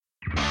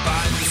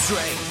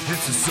strength,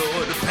 it's a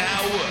sword of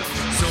power.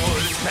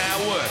 Sword is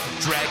power,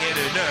 dragon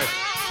and earth.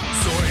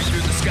 Soaring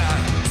through the sky,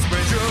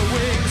 spread your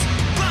wings.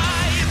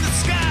 Fly in the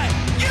sky,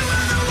 you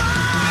are the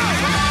one.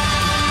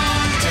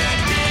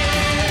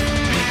 Protected,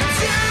 because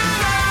you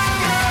are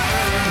the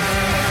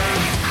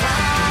earth.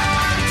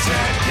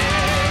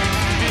 Protected,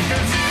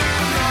 because you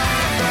are the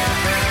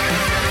earth.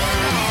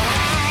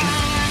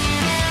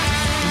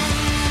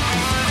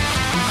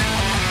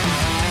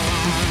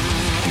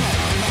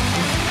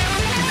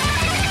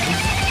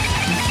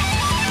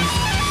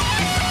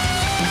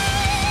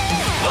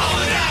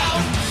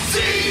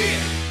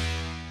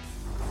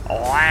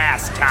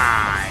 Last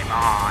time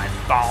on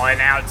Ballin'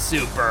 Out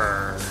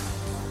Super,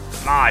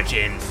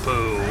 Majin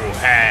Buu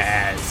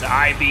has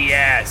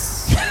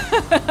IBS.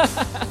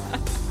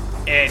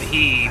 And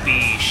he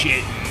be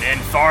shitting and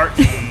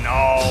farting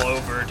all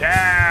over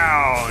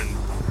town.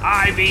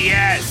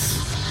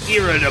 IBS,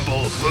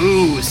 Irritable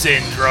Boo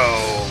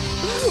Syndrome.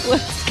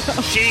 Let's go.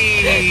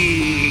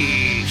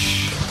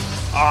 Sheesh.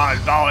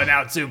 On Ballin'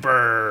 Out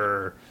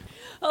Super.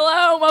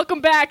 Hello,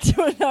 welcome back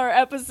to another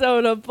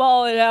episode of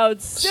Ballin'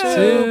 Out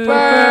Super.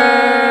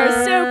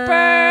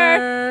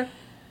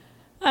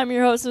 I'm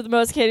your host with the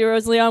most, Katie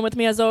Rose Leon. With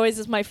me, as always,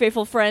 is my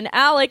faithful friend,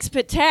 Alex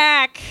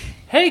Patak.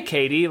 Hey,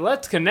 Katie,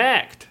 let's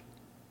connect.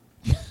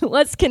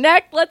 Let's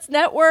connect, let's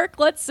network,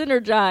 let's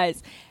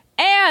synergize.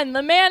 And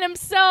the man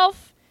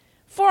himself,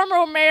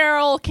 former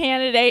mayoral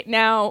candidate,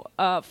 now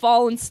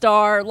fallen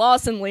star,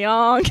 Lawson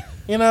Leong.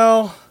 You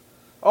know,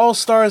 all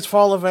stars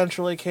fall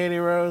eventually, Katie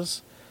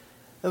Rose.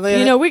 And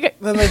they,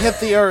 then they hit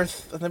the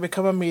earth, and they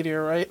become a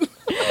meteorite.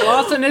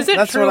 Lawson, is it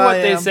That's true what what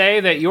I they am. say,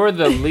 that you're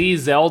the Lee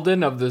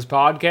Zeldin of this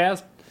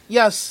podcast?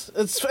 Yes,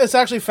 it's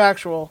actually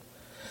factual.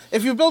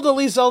 If you build a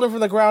Lee Zelda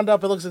from the ground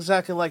up, it looks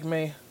exactly like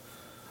me.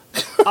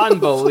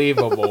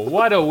 Unbelievable.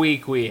 What a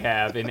week we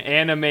have in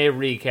anime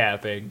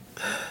recapping.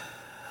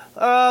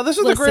 This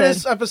is the Listen.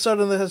 greatest episode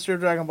in the history of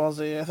Dragon Ball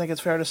Z, I think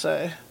it's fair to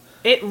say.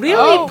 It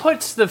really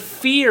puts the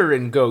fear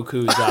in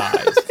Goku's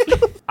eyes.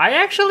 I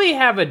actually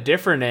have a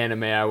different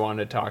anime I want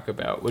to talk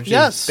about, which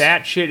Yes. is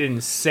batshit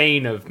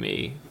insane of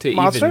me to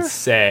Monster? even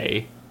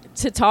say.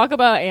 To talk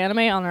about anime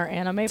on our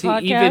anime To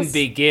podcast. even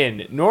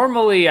begin.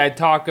 Normally I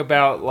talk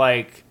about,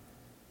 like,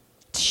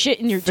 Shit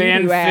in your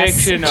fan doo-doo ass.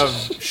 fiction of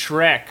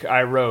Shrek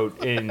I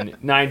wrote in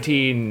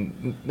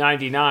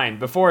 1999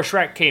 before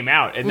Shrek came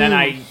out, and then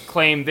I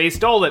claimed they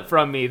stole it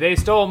from me. They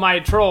stole my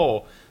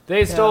troll.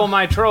 They stole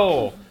my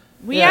troll.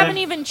 We Yeah. haven't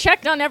even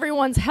checked on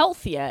everyone's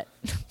health yet.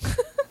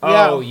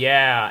 Oh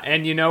yeah,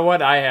 and you know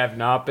what? I have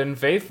not been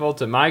faithful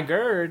to my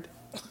GERD.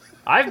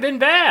 I've been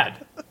bad.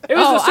 It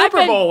was Oh, the I've Super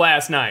been- Bowl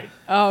last night.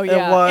 Oh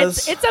yeah,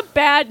 was. It's a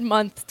bad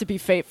month to be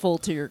faithful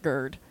to your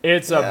GERD.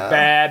 It's a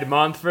bad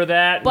month for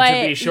that. And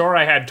But- to be sure,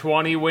 I had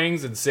 20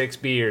 wings and 6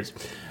 beers.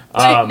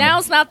 But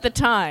now's not the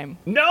time.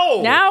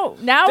 No. Now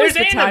There's is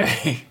the anime.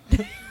 time.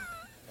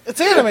 It's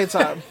anime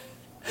time.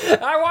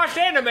 I watched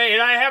anime and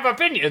I have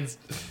opinions.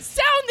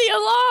 Sound the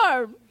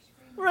alarm.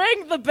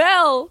 Ring the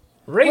bell.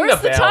 Ring Where's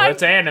the the bell. time?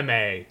 It's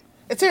anime.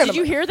 It's anime. Did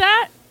you hear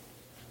that?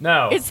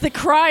 No. It's the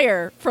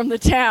crier from the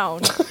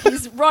town.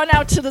 He's run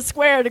out to the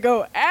square to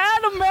go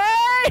anime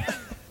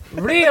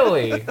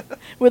Really?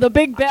 with a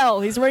big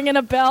bell. He's ringing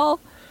a bell.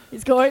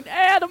 He's going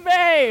anime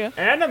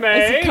Anime.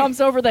 as he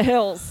comes over the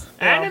hills.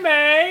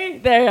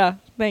 Anime. There, yeah.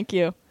 Thank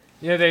you.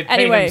 Yeah, they paid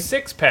Anyway. him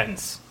 6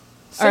 pence.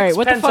 All right,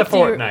 what the 6 pence fuck? a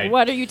fortnight.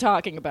 What are you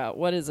talking about?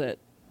 What is it?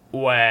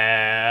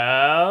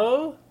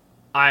 Well,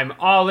 I'm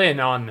all in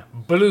on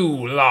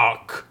Blue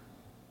Lock.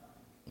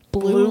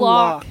 Blue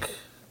Lock.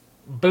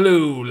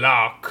 Blue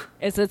Lock.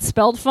 Is it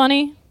spelled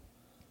funny?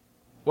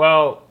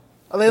 Well,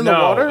 Are they in the no,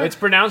 water? it's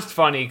pronounced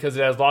funny because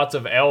it has lots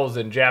of L's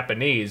in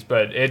Japanese,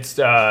 but it's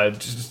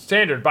just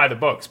standard by the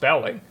book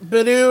spelling.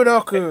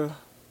 Biruroku.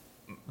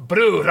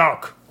 Blue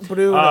Lock.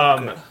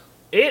 Biruroku.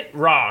 It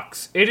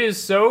rocks. It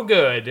is so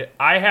good.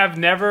 I have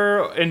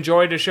never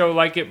enjoyed a show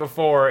like it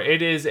before.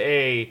 It is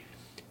a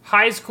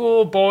high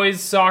school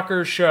boys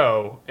soccer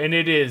show, and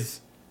it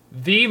is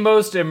the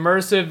most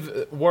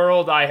immersive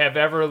world I have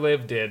ever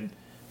lived in,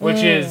 which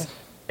is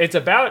it's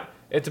about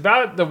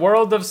the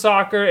world of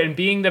soccer and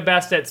being the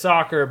best at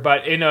soccer,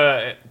 but in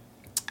a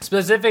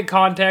specific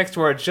context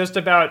where it's just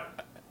about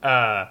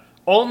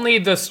only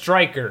the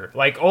striker,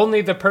 like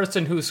only the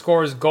person who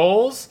scores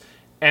goals.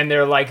 And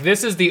they're like,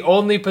 this is the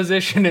only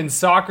position in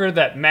soccer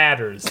that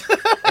matters.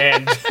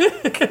 And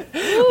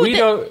we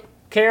don't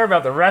care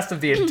about the rest of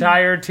the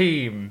entire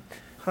team.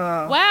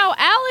 Wow,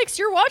 Alex,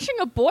 you're watching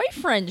a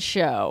boyfriend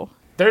show.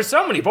 There's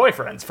so many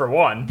boyfriends, for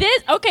one.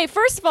 Okay,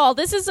 first of all,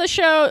 this is a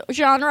show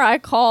genre I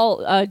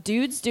call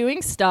dudes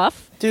doing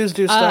stuff. Dudes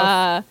do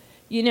stuff.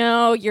 You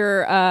know,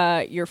 your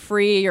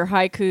free, your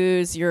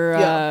haikus, your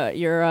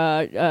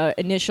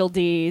initial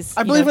Ds.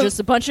 I believe just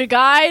a bunch of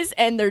guys,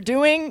 and they're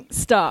doing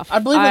stuff. I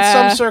believe in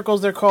some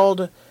circles they're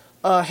called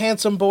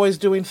handsome boys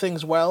doing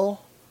things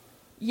well.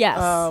 Yes.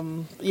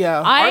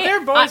 Yeah. Are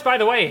there boys, by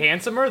the way,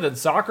 handsomer than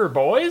soccer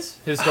boys,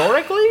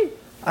 historically?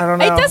 I don't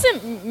know. It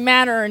doesn't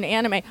matter in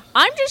anime.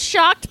 I'm just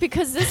shocked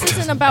because this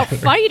isn't about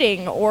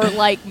fighting or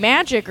like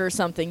magic or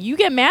something. You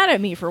get mad at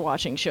me for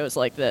watching shows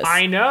like this.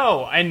 I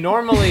know, and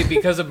normally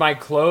because of my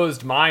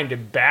closed mind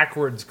and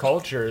backwards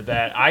culture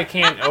that I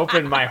can't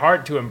open my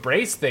heart to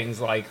embrace things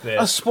like A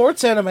this.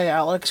 sports anime,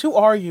 Alex. Who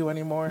are you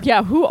anymore?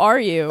 Yeah, who are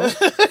you?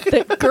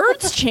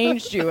 Gerd's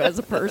changed you as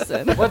a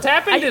person. What's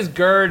happened is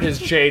GERD has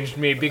changed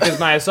me because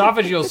my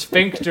esophageal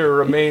sphincter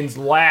remains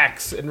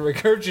lax and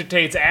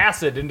regurgitates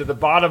acid into the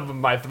bottom of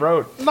my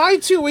throat.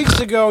 2 weeks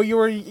ago, you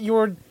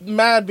were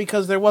mad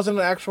because there wasn't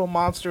an actual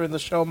monster in the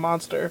show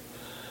Monster.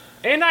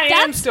 And I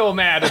am still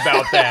mad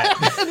about that.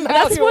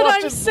 That's you what watched I'm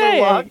it, Blue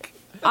saying. Lock.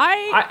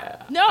 I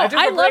took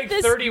I a love break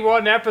this.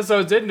 31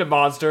 episodes into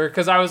Monster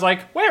because I was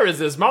like, where is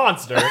this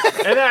monster?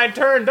 And then I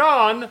turned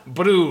on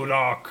Blue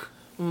Lock.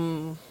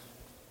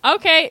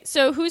 Okay,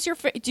 so who's your?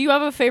 Do you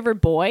have a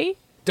favorite boy?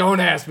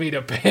 Don't ask me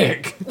to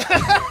pick.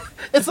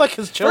 It's like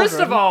his children. First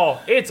of all,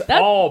 it's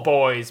all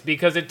boys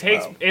because it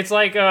takes. Wow. It's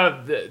like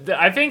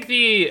I think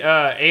the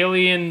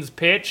aliens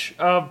pitch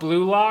of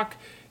Blue Lock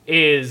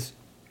is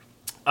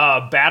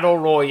battle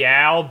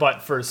royale,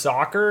 but for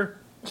soccer.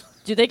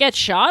 Do they get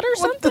shot or What,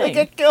 something? did they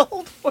get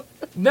killed?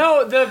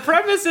 No, the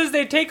premise is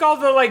they take all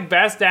the like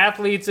best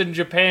athletes in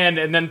Japan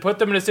and then put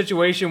them in a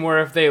situation where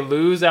if they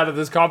lose out of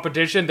this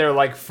competition, they're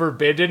like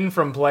forbidden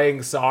from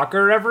playing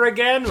soccer ever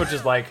again, which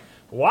is like.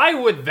 Why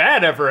would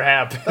that ever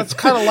happen? That's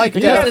kind of like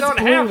You death. guys don't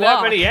Blue have that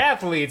Lock. many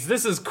athletes.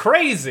 This is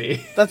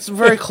crazy. That's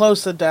very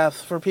close to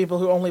death for people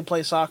who only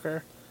play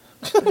soccer.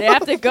 They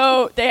have to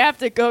go. They have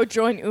to go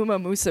join Uma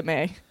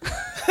Musume.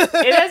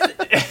 It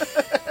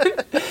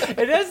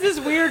has this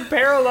weird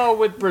parallel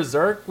with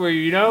Berserk where,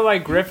 you know,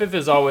 like Griffith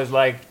is always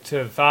like,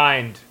 to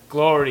find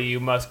glory, you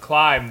must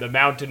climb the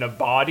mountain of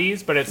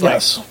bodies, but it's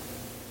Yes. like,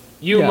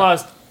 you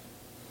must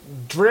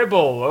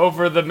dribble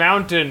over the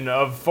mountain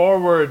of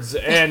forwards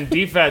and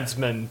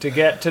defensemen to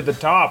get to the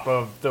top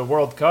of the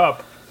World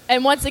Cup.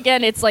 And once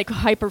again, it's like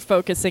hyper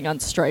focusing on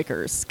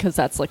strikers because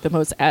that's like the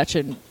most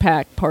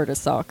action-packed part of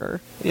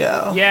soccer.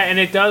 Yeah. Yeah, and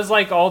it does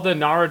like all the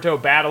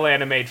Naruto battle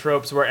anime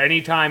tropes where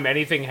anytime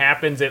anything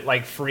happens, it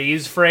like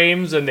freeze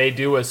frames and they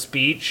do a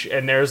speech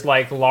and there's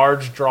like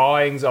large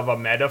drawings of a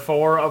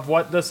metaphor of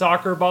what the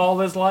soccer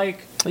ball is like.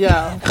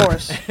 Yeah, of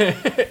course.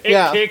 It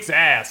Yeah. kicks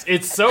ass.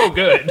 It's so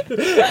good.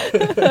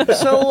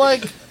 So,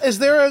 like, is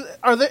there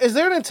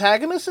an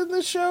antagonist in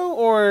this show,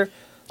 or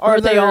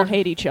Or they all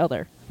hate each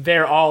other.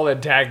 They're all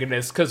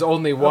antagonists because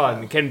only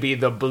one can be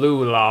the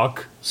Blue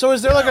Lock. So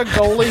is there like a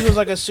goalie who's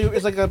like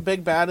is like a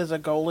big bad is a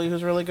goalie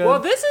who's really good? Well,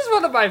 this is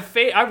one of my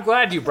I'm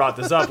glad you brought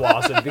this up,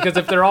 Lawson, because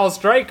if they're all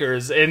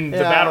strikers in the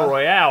Yeah. Battle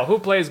Royale, who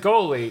plays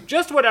goalie?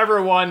 Just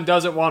whatever one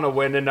doesn't want to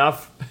win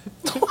enough.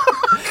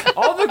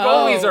 All the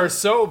goalies are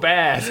so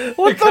bad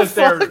What the because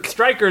they're fuck?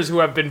 strikers who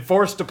have been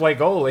forced to play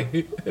goalie.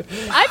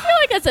 I feel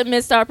like that's a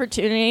missed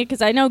opportunity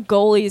because I know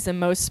goalies in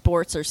most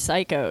sports are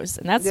psychos,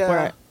 and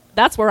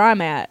that's where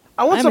I'm at.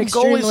 I want I'm some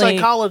goalie extremely-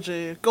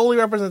 psychology, goalie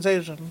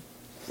representation.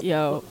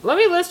 Yo, Let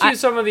me list you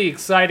some of the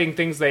exciting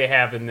things they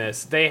have in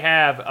this. They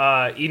have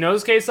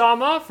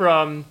Inosuke-sama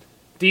from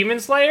Demon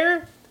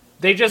Slayer.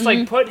 They just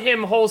like put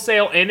him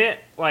wholesale in it,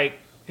 like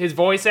his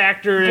voice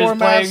actor Gore is playing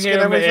mask and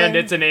him, everything. and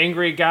it's an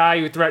angry guy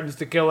who threatens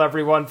to kill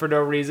everyone for no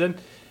reason.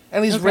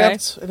 And he's Okay.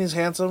 ripped and he's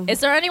handsome. is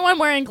there anyone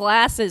wearing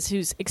glasses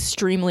who's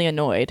extremely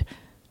annoyed?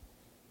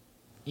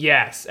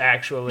 Yes,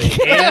 actually.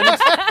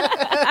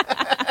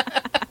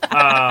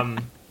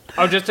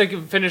 And just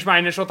to finish my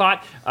initial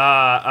thought,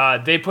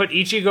 they put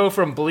Ichigo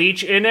from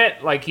Bleach in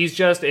it. Like, he's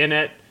just in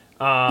it.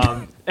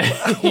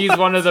 He's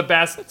one of the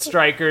best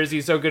strikers.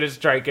 He's so good at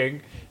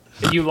striking.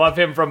 If you love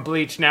him from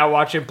Bleach, now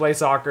watch him play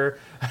soccer.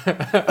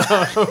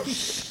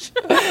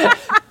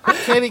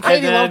 Katie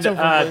then, loved him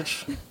from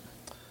Bleach.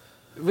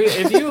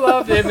 If you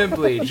love him in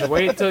Bleach,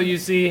 wait till you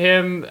see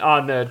him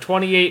on the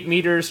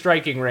 28-meter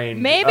striking range.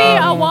 Maybe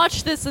I'll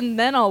watch this and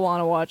then I'll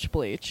want to watch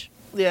Bleach.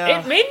 Yeah.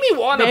 It made me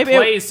want to Maybe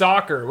play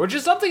soccer, which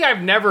is something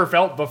I've never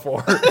felt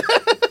before.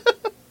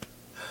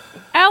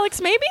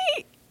 Alex, maybe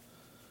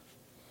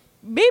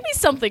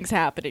something's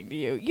happening to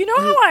you. You know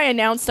how I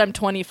announced I'm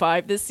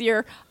 25 this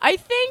year? I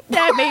think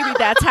that maybe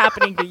that's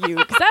happening to you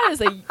because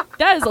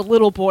that is a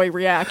little boy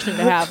reaction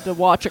to have to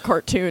watch a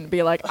cartoon and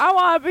be like, I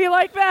want to be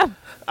like them.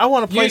 I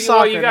want to play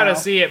soccer you gotta now.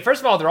 see it.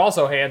 First of all, they're all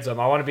so handsome.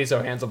 I want to be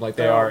so handsome like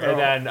they are. And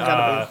then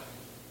gotta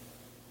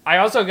I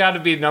also got to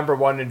be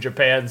 #1 in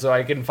Japan so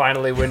I can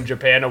finally win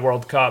Japan a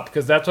World Cup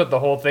because that's what the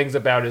whole thing's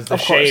about is the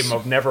Of course. shame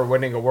of never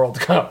winning a World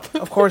Cup.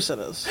 Of course it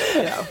is.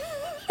 Yeah.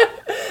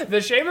 The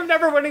shame of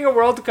never winning a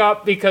World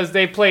Cup because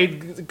they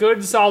played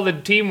good,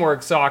 solid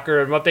teamwork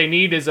soccer, and what they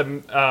need is a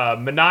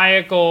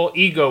maniacal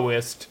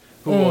egoist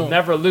who will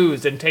never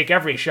lose and take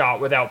every shot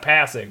without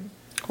passing.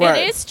 Right.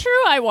 It is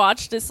true. I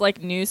watched this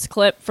like news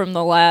clip from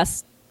the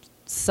last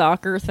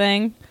soccer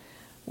thing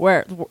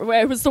where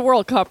it was the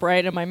World Cup,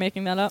 right? Am I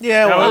making that up?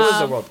 Yeah, it No, it was. was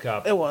the World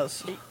Cup. It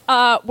was.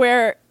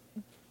 Where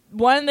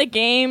one of the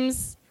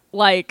games,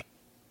 like,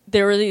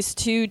 there were these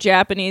two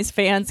Japanese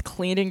fans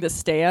cleaning the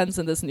stands,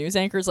 and this news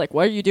anchor's like,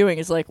 "What are you doing?"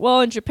 He's like,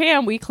 "Well, in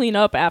Japan, we clean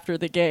up after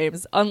the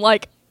games,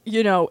 unlike,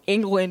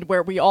 England,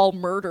 where we all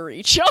murder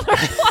each other."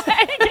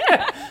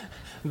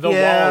 The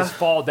walls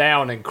fall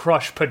down and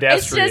crush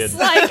pedestrians. It's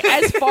just like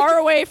as far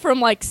away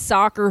from like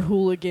soccer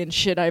hooligan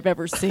shit I've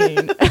ever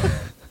seen.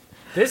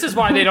 This is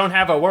why they don't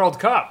have a World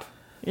Cup.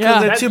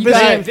 Yeah, they're too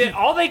busy.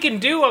 All they can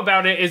do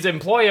about it is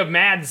employ a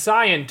mad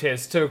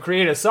scientist to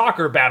create a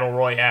soccer battle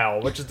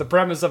royale, which is the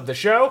premise of the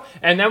show.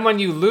 And then when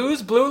you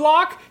lose Blue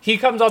Lock, he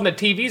comes on the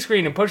TV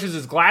screen and pushes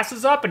his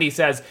glasses up and he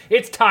says,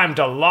 "It's time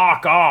to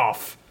lock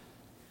off."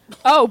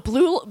 Oh,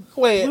 Blue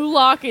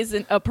Lock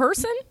isn't a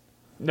person?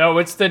 No,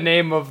 it's the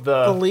name of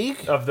the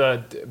league of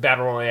the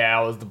battle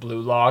royale is the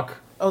Blue Lock.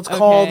 Oh, it's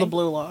called the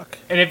Blue Lock.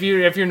 And if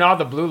you're not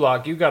the Blue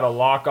Lock, you gotta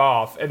lock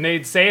off. And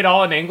they'd say it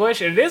all in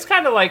English, and it is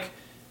kind of like,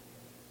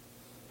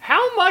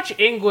 how much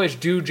English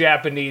do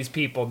Japanese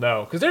people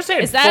know? Because they're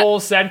saying full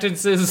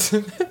sentences.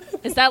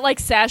 Is that like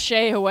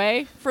sashay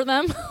away for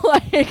them?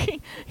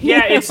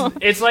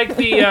 It's like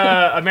the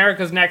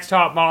America's Next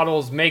Top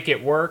Models Make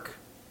It Work.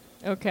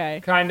 Okay.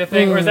 Kind of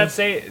thing. Or is that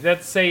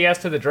say yes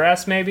to the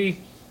dress,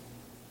 maybe?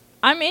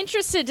 I'm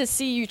interested to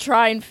see you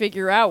try and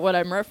figure out what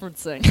I'm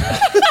referencing.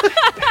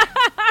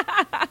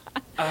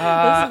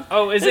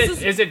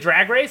 Is it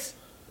Drag Race?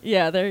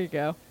 Yeah, there you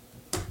go.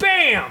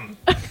 Bam!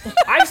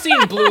 I've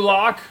seen Blue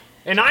Lock,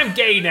 and I'm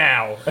gay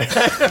now.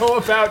 I know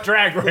about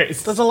Drag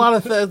Race. There's a lot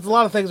of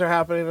things are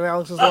happening in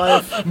Alex's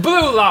life.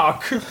 Blue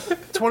Lock.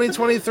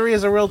 2023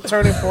 is a real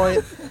turning point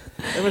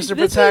in Mr.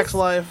 Patak's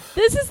life.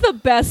 This is the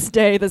best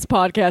day this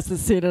podcast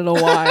has seen in a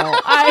while.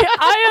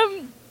 I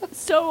am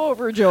so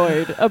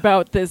overjoyed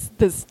about this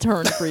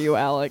turn for you,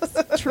 Alex.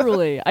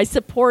 Truly, I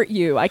support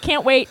you. I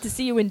can't wait to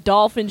see you in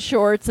dolphin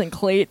shorts and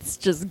cleats,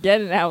 just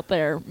getting out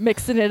there,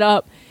 mixing it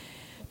up.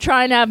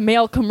 Trying to have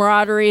male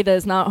camaraderie that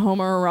is not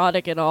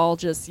homoerotic at all,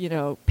 just,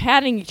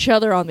 patting each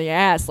other on the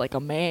ass like a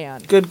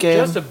man. Good game.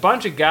 Just a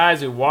bunch of guys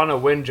who want to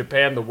win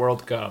Japan the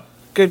World Cup.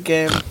 Good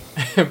game.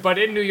 But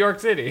in New York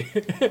City.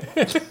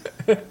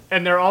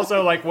 And they're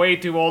also, way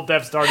too old to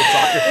have started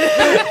soccer.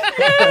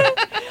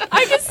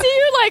 I can see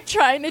you,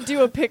 trying to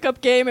do a pickup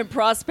game in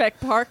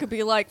Prospect Park and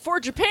be like, "For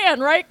Japan,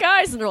 right,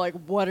 guys?" And they're like,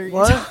 "What are you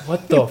talking about?"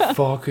 What the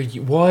fuck are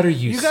you... What are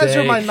you saying? You guys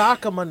are my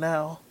Nakama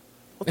now.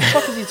 What the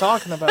fuck is he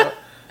talking about?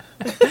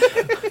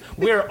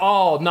 We're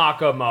all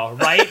Nakama,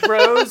 right,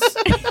 bros?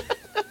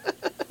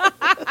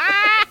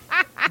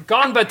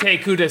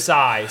 Ganbate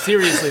kudasai.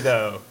 Seriously,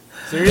 though.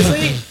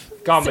 Seriously?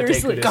 Ganbate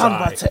kudasai.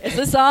 Ganbate. Is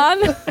this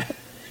on?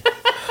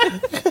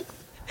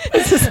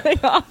 Is this thing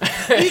on?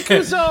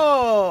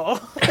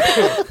 Ikuzo!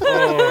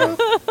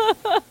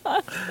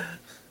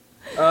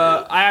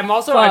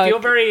 I feel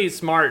very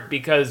smart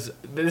because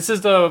this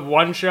is the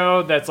one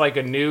show that's like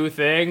a new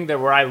thing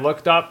where I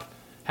looked up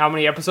how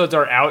many episodes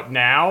are out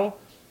now.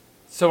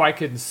 So I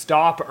can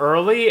stop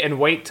early and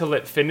wait till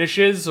it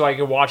finishes so I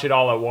can watch it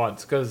all at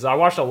once. Because I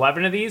watched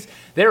 11 of these.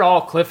 They're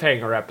all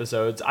cliffhanger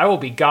episodes. I will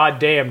be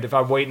goddamned if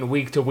I'm waiting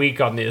week to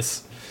week on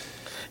this.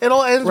 It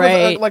all ends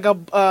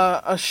with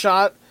a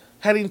shot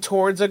heading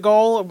towards a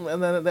goal,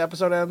 and then the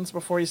episode ends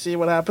before you see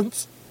what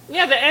happens.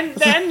 Yeah, the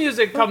end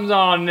music comes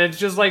on, and it's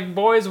just like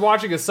boys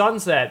watching a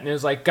sunset. And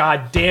it's like,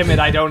 God damn it,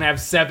 I don't have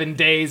 7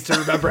 days to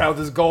remember how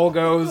this goal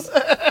goes.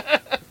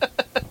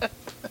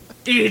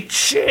 Eat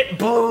shit,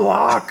 Blue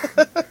Lock.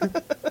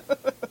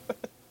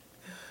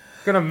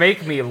 Gonna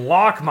make me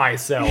lock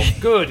myself.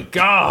 Good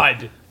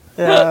God.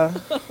 Yeah.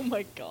 Oh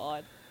my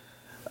God.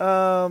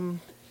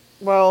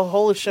 Well,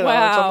 holy shit,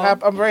 wow.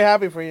 Alex. I'm very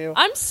happy for you.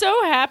 I'm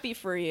so happy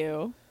for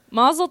you.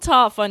 Mazel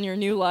tov on your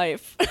new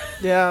life.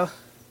 Yeah.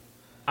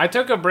 I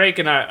took a break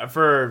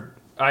for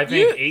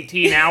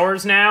 18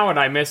 hours now, and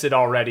I miss it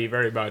already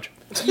very much.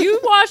 You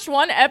watched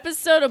one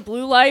episode of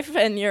Blue Lock,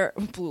 and then your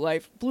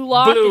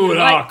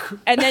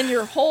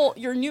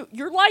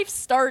life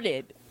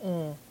started.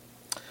 Yeah.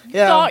 You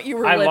thought you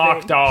were living. I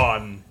locked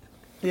on.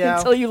 Yeah.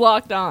 Until you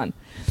locked on.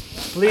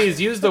 Please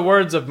use the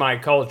words of my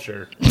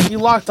culture. You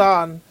locked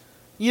on.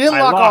 You didn't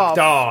lock off. I locked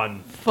on.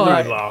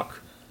 Fuck. Blue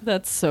Lock.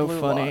 That's so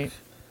Blue funny. Lock.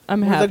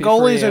 I'm happy The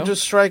goalies for you. are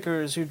just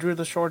strikers who drew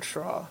the short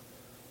straw.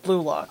 Blue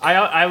Lock.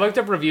 I looked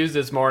up reviews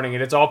this morning,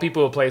 and it's all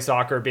people who play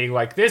soccer being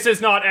like, "This is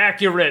not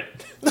accurate.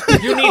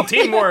 You need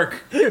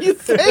teamwork." You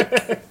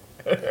think?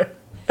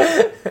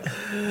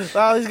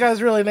 Wow, these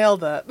guys really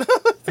nailed that.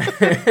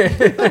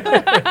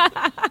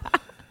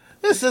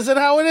 This isn't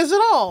how it is at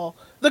all.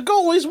 The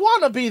goalies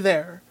want to be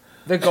there.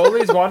 The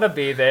goalies want to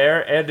be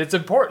there, and it's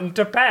important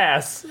to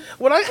pass.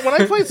 When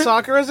I played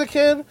soccer as a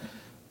kid,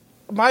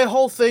 my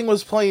whole thing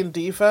was playing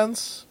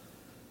defense.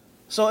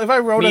 So if I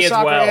wrote a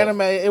soccer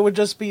anime, it would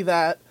just be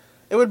that.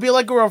 It would be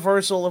like a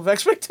reversal of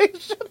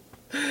expectation.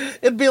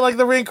 It'd be like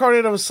the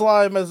reincarnate of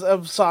slime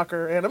of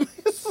soccer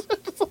animes.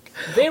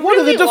 They what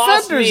really do the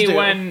lost defenders me do?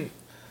 when.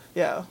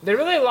 Yeah. They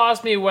really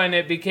lost me when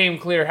it became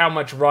clear how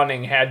much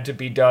running had to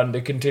be done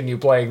to continue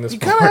playing the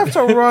sport. You kind of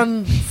have to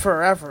run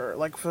forever,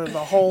 like for the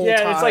whole time.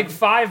 Yeah, it's like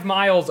 5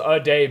 miles a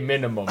day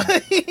minimum.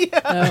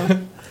 Yeah.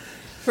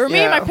 For me,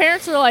 Yeah. my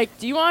parents were like,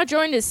 "Do you want to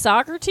join this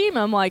soccer team?"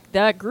 I'm like,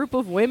 "That group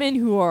of women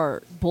who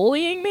are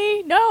bullying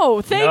me?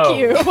 No, thank No.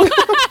 you."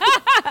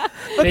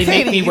 They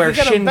Katie, make me you wear can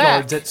get 'em shin back.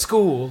 guards at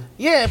school.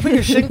 Yeah, put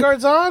your shin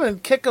guards on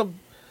and kick a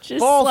Just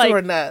ball like through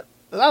a net.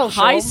 That'll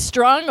show 'em.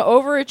 high-strung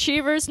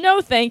overachievers.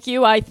 No, thank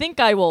you. I think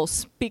I will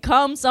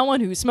become someone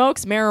who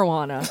smokes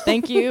marijuana.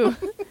 Thank you.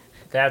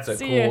 That's a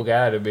See cool ya.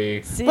 guy to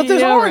be. See But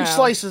there's you orange around.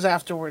 slices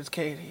afterwards,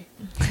 Katie.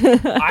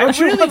 I Don't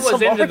you really want was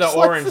some into the orange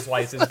orange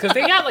slices because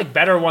they got like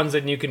better ones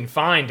than you can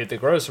find at the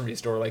grocery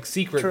store, like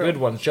secret True. good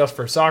ones just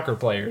for soccer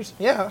players.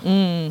 Yeah,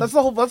 Mm. that's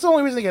the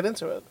only reason to get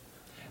into it.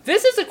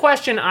 This is a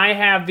question I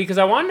have because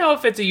I want to know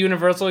if it's a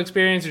universal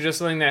experience or just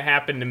something that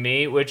happened to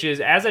me, which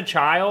is as a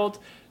child,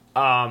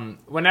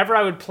 whenever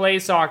I would play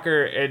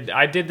soccer, and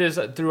I did this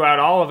throughout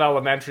all of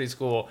elementary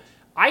school,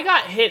 I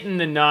got hit in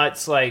the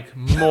nuts like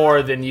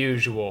more than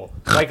usual,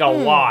 like a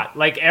lot,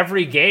 like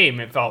every game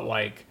it felt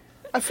like.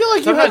 I feel like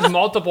you Sometimes had.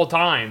 multiple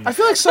times. I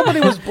feel like somebody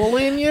was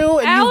bullying you,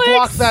 and Alex! you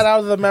blocked that out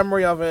of the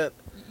memory of it.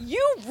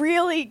 You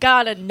really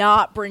gotta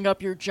not bring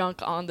up your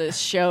junk on this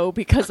show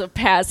because of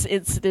past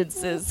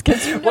incidences.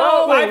 Because you know,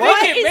 Well, I what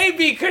think it is- may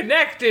be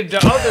connected to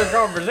other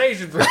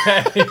conversations we're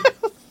having.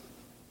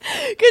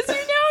 Because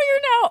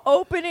you're now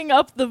opening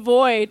up the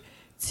void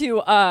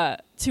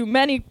to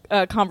many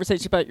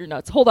conversations about your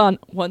nuts. Hold on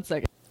one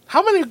second.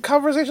 How many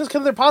conversations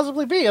can there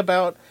possibly be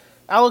about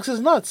Alex's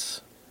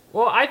nuts?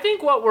 Well, I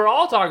think what we're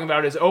all talking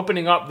about is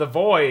opening up the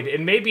void,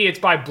 and maybe it's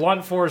by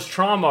blunt force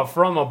trauma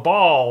from a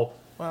ball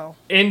Well,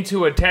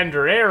 into a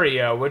tender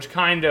area, which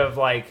kind of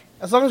like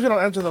as long as we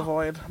don't enter the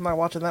void, I'm not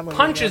watching that movie.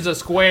 punches a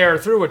square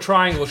through a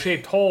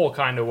triangle-shaped hole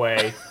kind of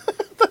way.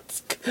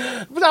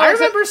 again. But I Alex,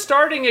 remember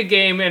starting a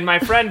game and my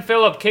friend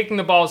Philip kicking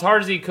the ball as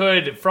hard as he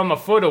could from a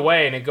foot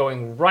away and it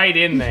going right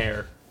in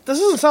there. this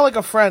doesn't sound like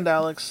a friend,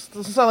 Alex. This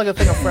doesn't sound like a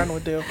thing a friend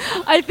would do.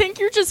 I think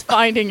you're just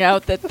finding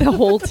out that the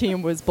whole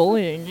team was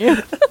bullying you.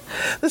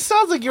 This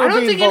sounds like you I were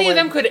don't being think any of bullied.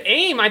 them could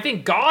aim. I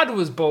think God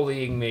was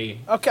bullying me.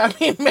 Okay, I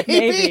mean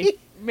maybe.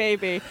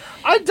 Maybe.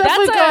 I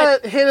definitely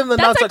That's got hit in the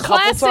that's nuts a a couple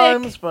classic-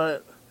 times,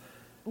 but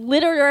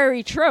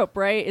Literary trope,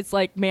 right? It's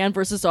like man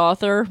versus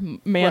author,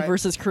 man Right.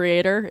 versus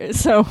creator.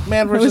 So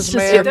Man it was versus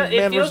just- man. It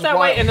Man feels versus that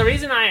way, wild. and the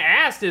reason I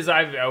asked is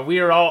we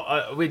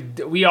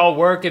all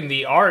work in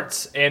the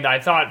arts, and I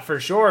thought for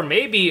sure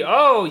maybe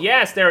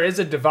yes, there is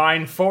a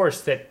divine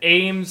force that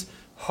aims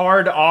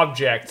hard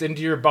objects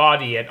into your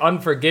body at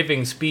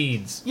unforgiving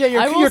speeds. Yeah,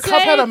 I will your cup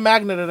say- had a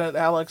magnet in it,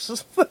 Alex.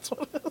 That's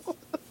what it is.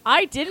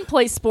 I didn't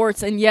play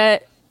sports, and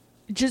yet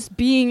just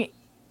being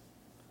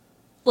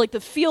like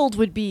the field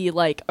would be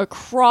like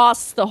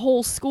across the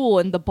whole school,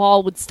 and the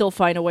ball would still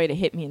find a way to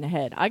hit me in the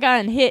head. I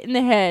got hit in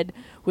the head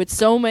with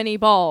so many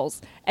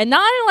balls, and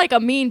not in like a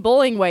mean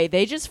bullying way.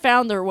 They just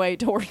found their way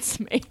towards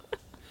me.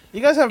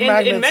 You guys have In,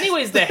 magnets. in many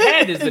ways, the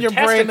head is in the your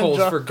brain and testicles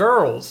jaw. for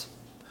girls.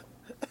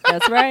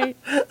 That's right.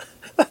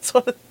 That's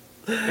what.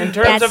 In terms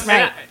That's of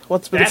right.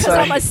 What's been That's Because said.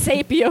 I'm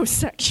a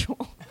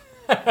sapiosexual.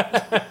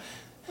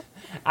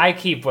 I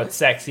keep what's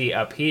sexy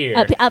up here.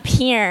 Up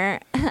here.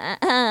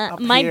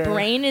 My here.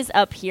 brain is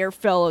up here,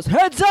 fellas.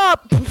 Heads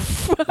up!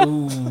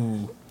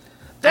 Ooh.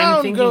 Down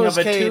I'm thinking goes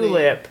of a Katie.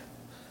 tulip.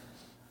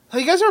 Have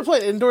you guys ever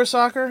played indoor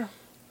soccer?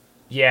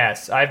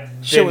 Yes, I've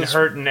Shit been was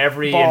hurt in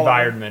every balling.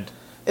 environment.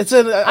 It's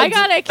in. I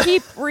gotta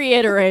keep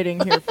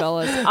reiterating here,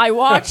 fellas. I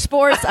watch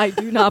sports, I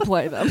do not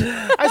play them.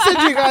 I said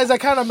to you guys, I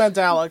kind of meant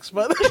Alex,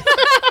 but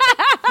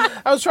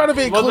I was trying to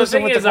be Well, inclusive the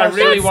thing with is, the I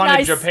question. really That's wanted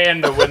nice.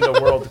 Japan to win the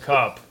World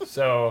Cup,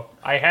 so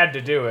I had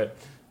to do it.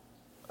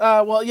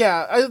 Well,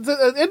 yeah,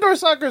 indoor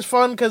soccer is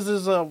fun because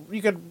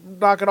you could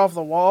knock it off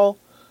the wall,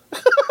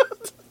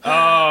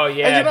 Oh and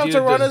yeah, you don't have dude,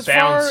 to run those as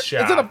far. bounce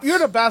shots. You're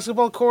in a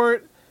basketball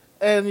court,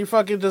 and you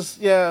fucking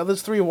just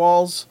there's 3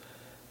 walls.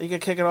 You can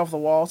kick it off the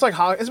wall. It's like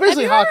hockey. It's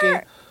basically Have you hockey.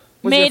 ever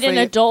with your Made an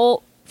feet.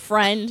 adult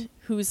friend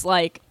who's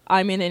like,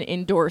 I'm in an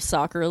indoor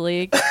soccer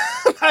league.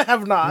 I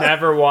have not.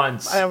 Never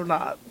once. I have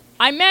not.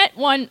 I met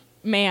one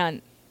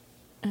man.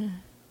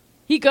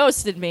 He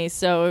ghosted me,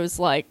 so it was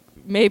like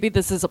maybe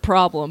this is a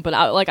problem. But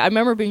I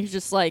remember being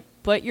just like,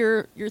 "But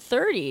you're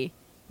 30."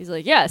 He's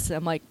like, "Yes." And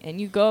I'm like,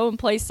 "And you go and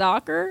play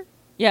soccer?"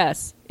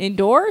 "Yes."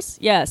 "Indoors?"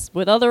 "Yes."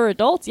 "With other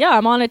adults?" "Yeah,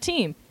 I'm on a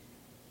team."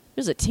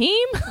 There's a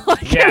team?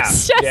 Like, Yeah,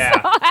 it's just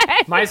yeah.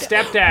 like- My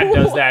stepdad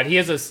does that. He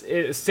has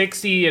a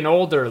 60 and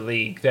older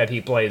league that he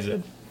plays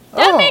in.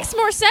 That Oh. makes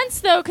more sense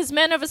though, because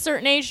men of a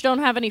certain age don't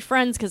have any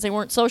friends because they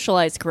weren't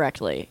socialized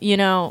correctly. You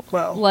know,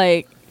 Well,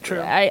 like true.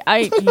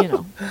 I you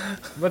know.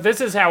 But this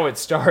is how it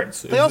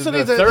starts. They also the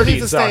need to 30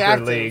 stay soccer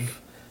active. league.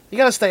 You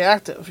gotta stay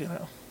active, you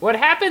know. What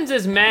happens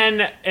is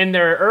men in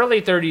their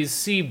early 30s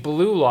see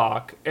Blue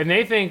Lock, and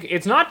they think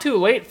it's not too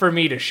late for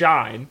me to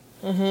shine.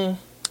 Mm-hmm.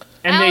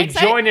 And Alex, they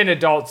join an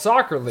adult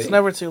soccer league. It's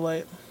never too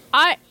late.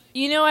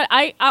 You know what?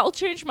 I'll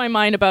change my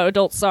mind about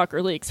adult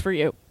soccer leagues for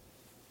you.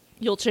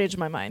 You'll change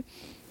my mind.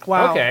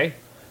 Wow. Okay.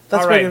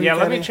 That's All big right, of you, yeah,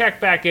 let me Kenny. check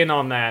back in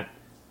on that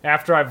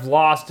after I've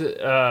lost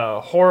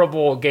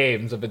horrible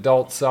games of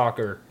adult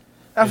soccer.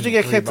 After you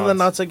get 3 kicked in the months.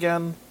 nuts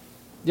again.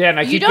 Yeah, and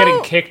I You keep getting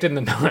don't- kicked in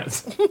the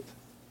nuts.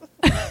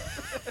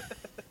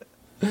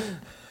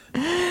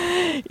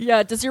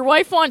 Yeah, does your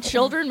wife want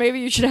children? Maybe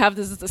you should have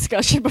this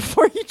discussion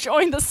before you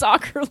join the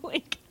soccer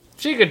league.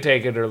 She could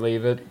take it or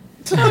leave it.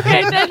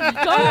 Okay, then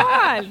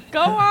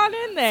go on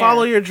in there.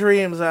 Follow your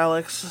dreams,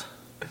 Alex.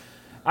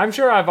 I'm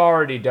sure I've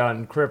already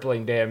done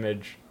crippling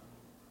damage.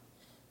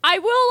 I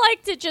will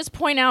like to just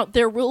point out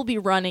there will be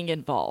running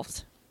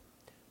involved.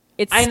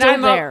 It's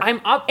still there.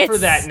 I'm up for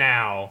that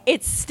now.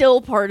 It's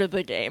still part of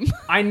the game.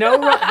 I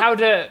know how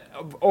to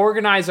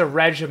organize a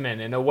regimen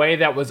in a way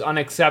that was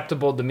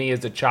unacceptable to me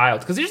as a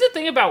child. Because here's the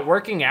thing about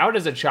working out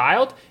as a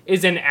child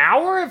is an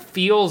hour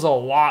feels a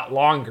lot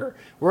longer.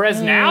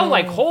 Whereas now,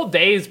 like, whole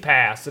days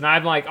pass, and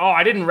I'm like, oh,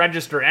 I didn't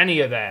register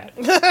any of that.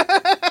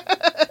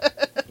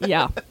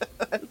 Yeah.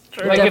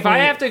 Like, if I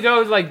have to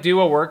go, like,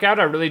 do a workout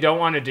I really don't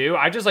want to do,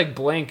 I just, like,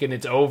 blink and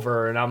it's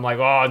over. And I'm like,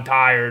 oh, I'm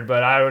tired,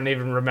 but I don't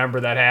even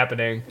remember that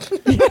happening.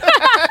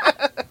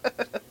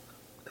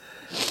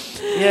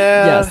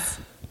 Yeah. Yes.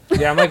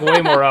 Yeah, I'm, like,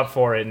 way more up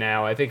for it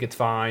now. I think it's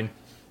fine.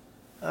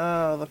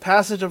 The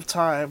passage of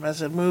time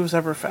as it moves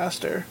ever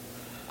faster.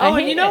 Oh,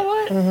 and you know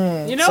what?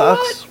 Mm-hmm. You know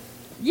Sucks. what?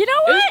 You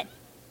know what?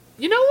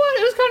 You know what?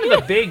 It was kind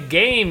of a big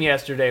game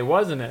yesterday,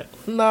 wasn't it?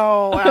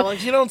 No,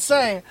 Alex, you don't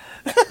say.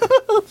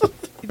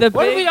 What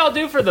do we all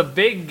do for the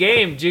big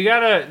game?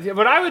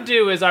 What I would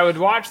do is I would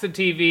watch the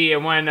TV,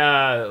 and when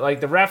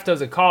like the ref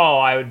does a call,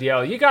 I would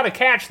yell, "You got to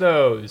catch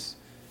those!"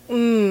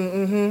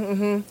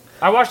 I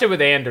watched it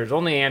with Anders.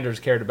 Only Anders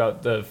cared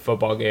about the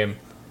football game.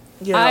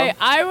 Yeah.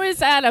 I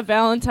was at a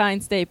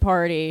Valentine's Day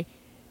party,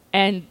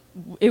 and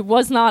it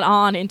was not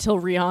on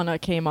until Rihanna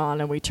came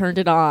on, and we turned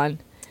it on.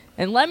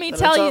 And let me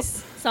tell you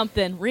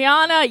something.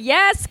 Rihanna,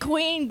 yes,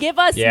 queen, give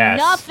us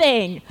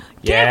nothing.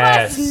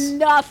 Yes. Give us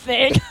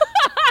nothing.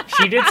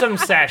 She did some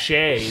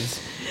sachets.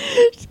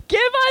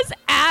 Give us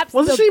apps.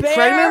 Wasn't she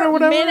pregnant or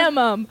whatever?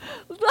 Minimum.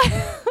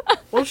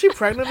 Was she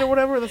pregnant or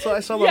whatever? That's what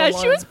I saw. Yeah,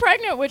 she was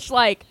pregnant, which,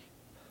 like,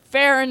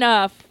 fair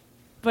enough.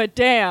 But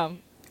damn.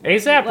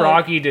 A$AP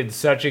Rocky did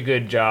such a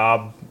good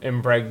job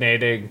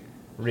impregnating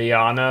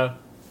Rihanna.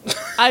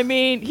 I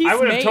mean, I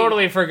would have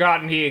totally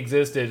forgotten he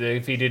existed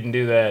if he didn't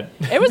do that.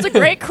 It was a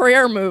great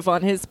career move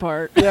on his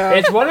part. Yeah.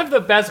 It's one of the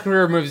best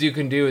career moves you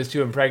can do is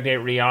to impregnate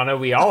Rihanna.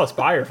 We all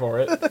aspire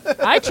for it.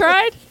 I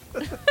tried.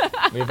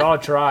 We've all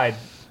tried.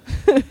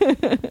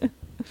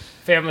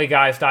 Family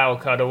Guy style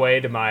cutaway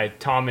to my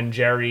Tom and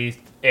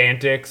Jerry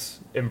antics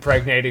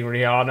impregnating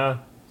Rihanna,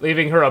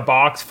 leaving her a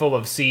box full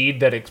of seed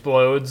that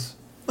explodes.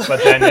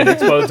 But then it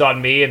explodes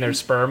on me and there's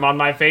sperm on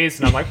my face,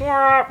 and I'm like,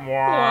 wah,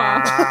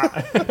 wah.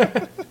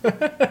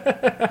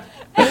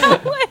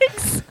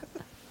 Alex!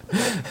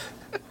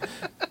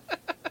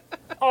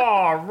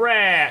 Aw,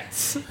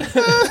 rats!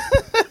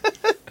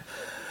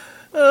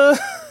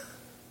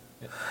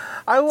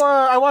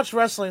 I watched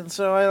wrestling,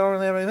 so I don't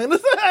really have anything to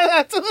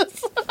say to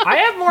this. I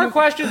have more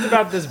questions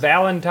about this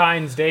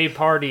Valentine's Day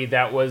party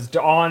that was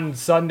on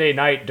Sunday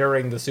night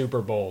during the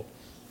Super Bowl.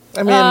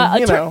 I mean,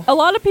 a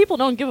lot of people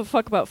don't give a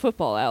fuck about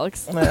football,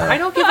 Alex. I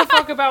don't give a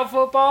fuck about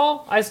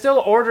football. I still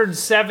ordered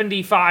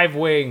 75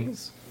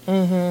 wings.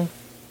 Mm-hmm.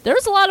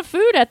 There's a lot of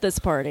food at this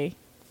party.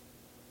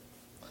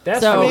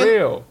 That's for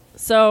real.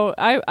 So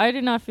I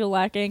did not feel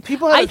lacking.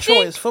 People had a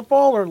choice,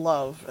 football or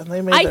love, and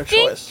they made their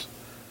choice.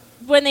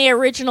 When they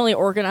originally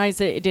organized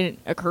it, it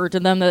didn't occur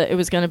to them that it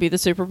was going to be the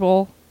Super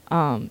Bowl.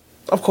 Of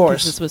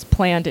course. This was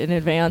planned in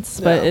advance,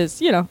 but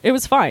it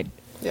was fine.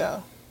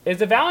 Yeah. Is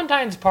the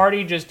Valentine's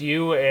party just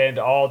you and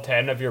all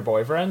 10 of your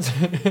boyfriends?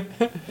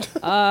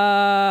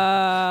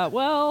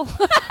 Well.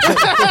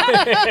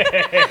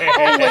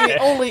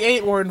 only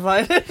 8 were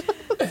invited.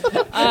 Just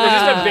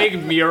a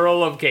big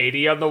mural of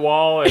Katie on the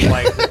wall in,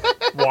 like,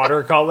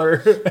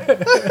 watercolor.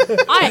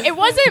 It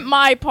wasn't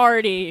my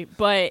party,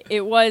 but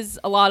it was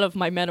a lot of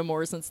my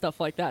metamors and stuff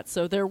like that.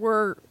 So there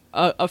were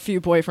a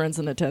few boyfriends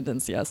in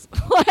attendance, yes.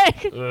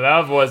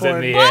 Love was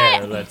in the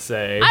air, let's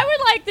say. I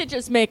would like to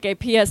just make a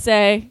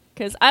PSA,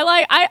 because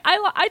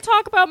I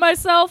talk about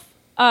myself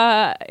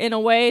in a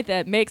way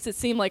that makes it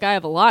seem like I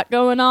have a lot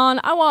going on.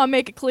 I want to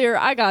make it clear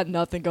I got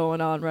nothing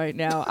going on right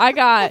now. I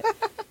got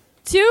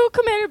 2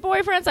 committed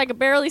boyfriends I could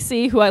barely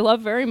see, who I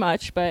love very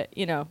much, but,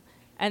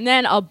 and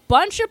then a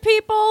bunch of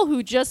people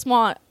who just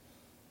want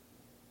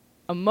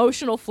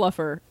emotional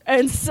fluffer.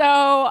 And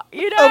so,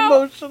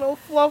 Emotional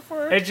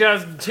fluffer. It's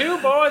just 2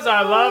 boys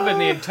I love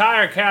and the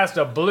entire cast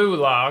of Blue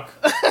Lock.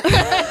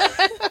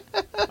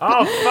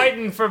 All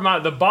fighting for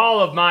the ball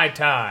of my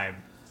time.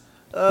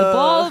 The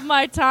ball of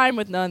my time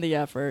with none of the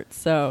effort.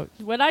 So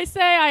when I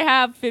say I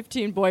have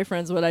 15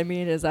 boyfriends, what I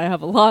mean is I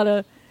have a lot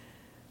of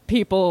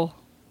people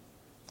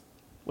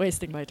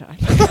wasting my time.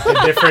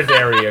 In different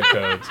area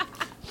codes.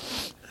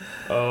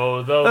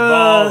 Oh, the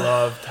ball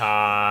of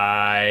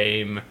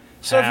time.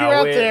 So if you're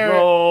out there,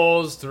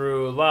 rolls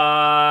through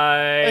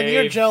life, and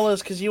you're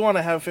jealous because you want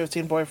to have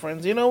 15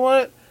 boyfriends, you know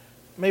what?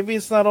 Maybe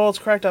it's not all it's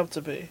cracked up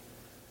to be.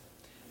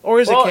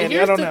 Or is it candy?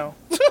 I don't know.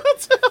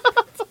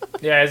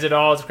 Yeah, is it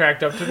all it's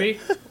cracked up to be?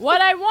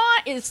 What I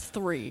want is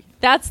 3.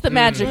 That's the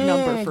magic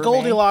number for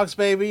Goldilocks,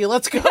 baby.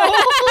 Let's go.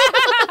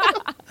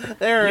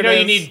 There it is.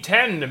 You need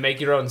 10 to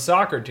make your own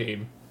soccer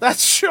team.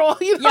 That's true.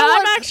 You know Yeah,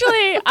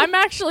 what? I'm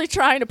actually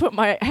trying to put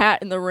my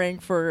hat in the ring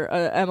for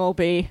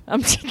MLB.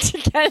 I'm to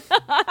get.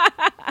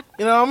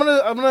 You know, I'm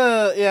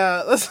gonna,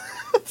 yeah.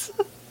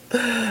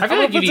 I feel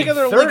like you need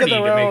 30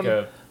 to make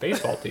a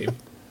baseball team.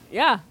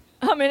 Yeah,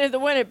 I'm in it to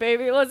win it,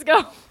 baby. Let's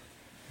go.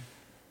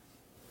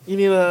 You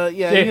need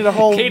a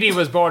whole. Katie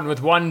was born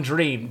with one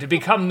dream: to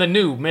become the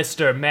new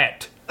Mr.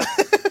 Met.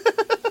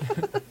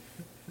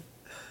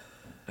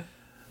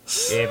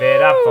 Give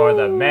it up for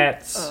the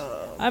Mets.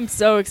 I'm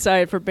so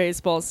excited for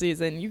baseball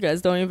season. You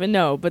guys don't even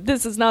know, but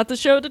this is not the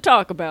show to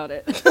talk about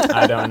it.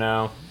 I don't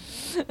know.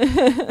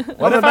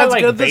 What if I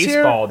like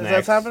baseball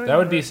next? That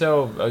would be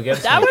so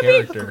against my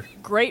character. That would be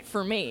great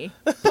for me.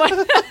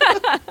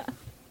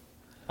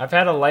 I've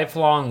had a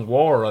lifelong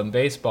war on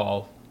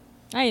baseball.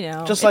 I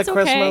know. Just like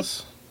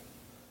Christmas.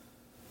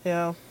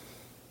 Yeah.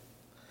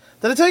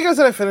 Did I tell you guys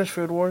that I finished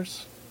Food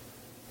Wars?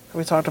 Have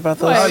we talked about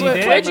those? Oh, you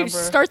did? Did you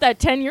start that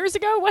 10 years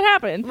ago? What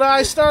happened? No,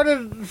 I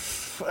started,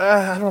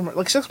 I don't remember,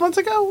 like 6 months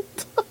ago?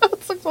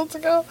 6 months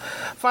ago?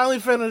 Finally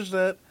finished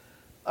it.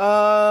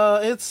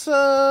 It's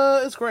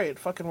great.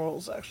 Fucking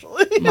rules,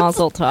 actually.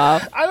 Mazel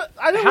tov. I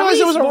didn't realize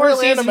it was a real anime. How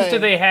many seasons do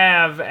they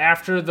have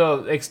after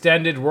the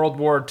extended World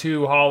War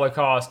II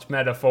Holocaust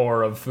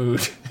metaphor of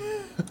food?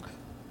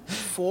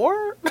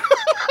 4?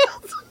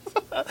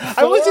 I've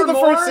only seen the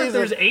first season.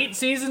 There's 8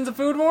 seasons of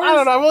Food Wars? I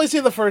don't know. I've only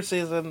seen the first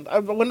season.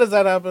 When does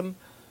that happen?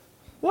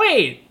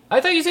 Wait, I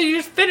thought you said you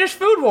just finished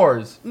Food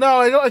Wars. No,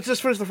 I don't. I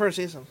just finished the first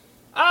season.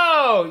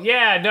 Oh,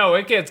 yeah, no,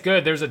 it gets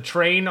good. There's a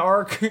train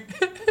arc.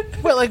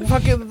 Wait, like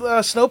fucking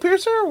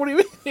Snowpiercer? What do you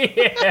mean?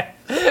 Yeah,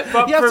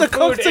 but you have for to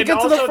cook food, to and get to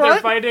also the front?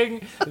 they're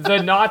fighting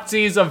the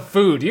Nazis of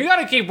food. You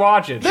gotta keep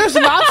watching. There's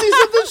Nazis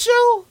in this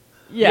show?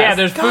 Yes. Yeah,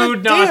 there's God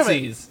food damn it.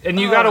 Nazis, and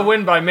you gotta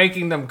win by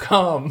making them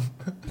come.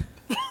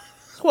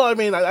 Well, I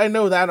mean, I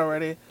know that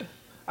already.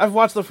 I've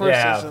watched the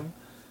first season.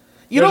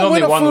 You There's don't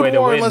win only a one way food to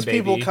war win, unless baby.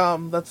 people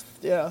come. That's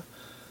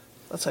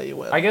how you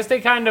win. I guess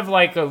they kind of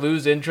like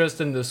lose interest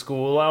in the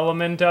school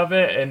element of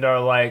it, and are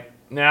like,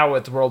 now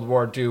it's World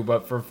War II,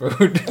 but for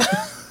food.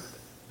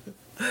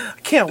 I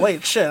can't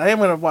wait. Shit, I am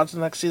gonna watch the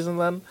next season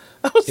then.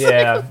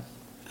 Yeah.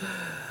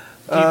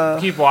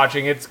 Keep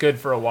watching. It's good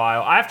for a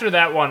while. After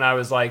that one, I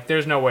was like,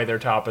 there's no way they're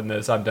topping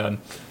this. I'm done.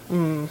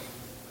 I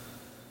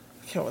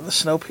can't wait. The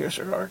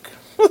Snowpiercer arc.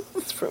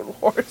 It's Food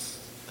Wars.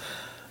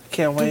 I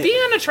can't wait. Being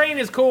on a train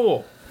is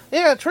cool.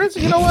 Yeah, trains.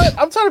 You know what?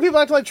 I'm tired of people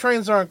acting like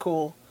trains aren't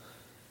cool.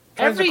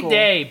 Every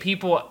day,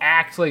 people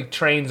act like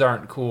trains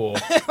aren't cool.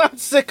 I'm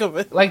sick of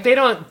it. Like, they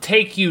don't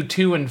take you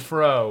to and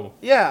fro.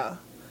 Yeah.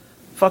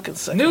 Fucking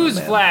sick of it, man.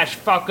 Newsflash,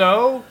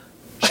 fucko.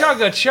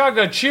 Chugga,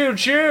 chugga, choo,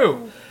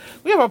 choo.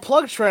 We have a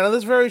plug train on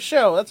this very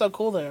show. That's how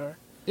cool they are.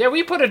 Yeah,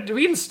 we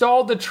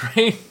installed the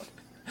train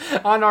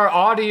on our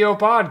audio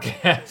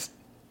podcast.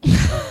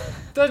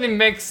 Doesn't even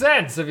make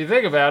sense if you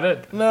think about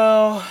it.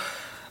 No,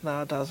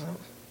 it doesn't.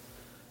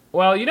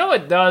 Well, you know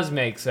what does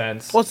make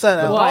sense? What's that?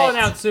 The Alex? Ballin'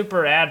 Out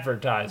Super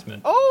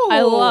advertisement. Oh,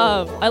 I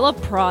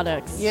love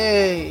products.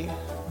 Yay.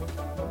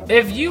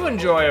 If you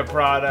enjoy a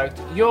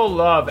product, you'll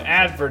love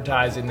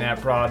advertising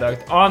that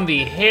product on the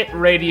hit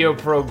radio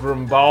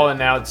program Ballin'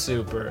 Out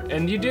Super.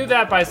 And you do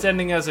that by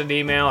sending us an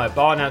email at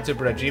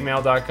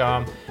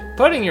ballingoutsuper@gmail.com,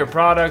 putting your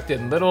product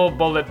in little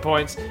bullet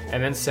points,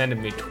 and then sending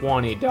me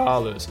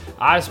 $20.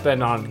 I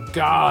spend on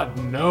God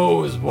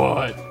knows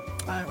what.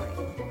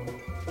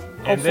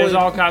 And there's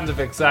all kinds of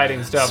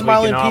exciting stuff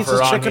Smiling we can Pizza's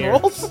offer on chicken here.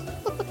 rolls.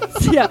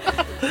 Yeah.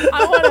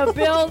 I want to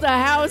build a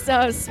house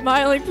out of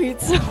Smiling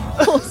Pizza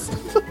rolls.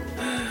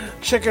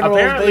 Chicken rolls,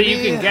 Apparently, baby.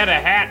 you can get a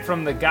hat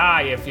from the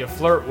guy if you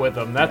flirt with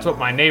him. That's what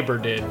my neighbor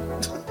did.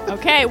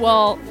 Okay,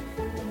 well,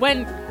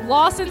 when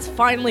Lawson's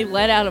finally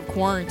let out of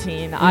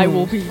quarantine, I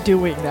will be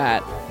doing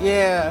that.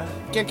 Yeah.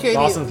 Get Katie.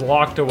 Lawson's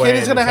locked away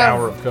Katie's in the gonna have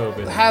Tower of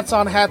COVID. hats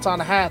on hats on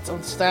hats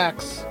on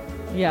stacks.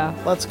 Yeah.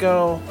 Let's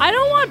go. I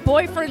don't want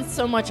boyfriends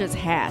so much as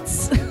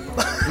hats.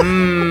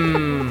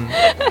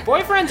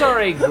 Boyfriends are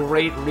a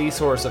great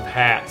resource of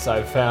hats,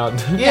 I've found.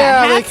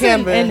 Yeah, they hats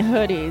can be. and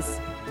hoodies.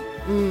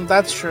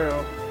 That's true.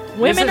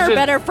 Women is are just-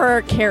 better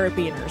for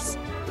carabiners.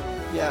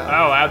 Yeah.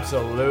 Oh,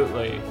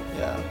 absolutely.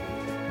 Yeah.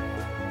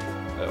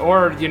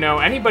 Or,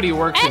 anybody who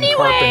works in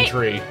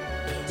carpentry.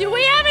 Do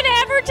we have an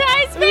Who's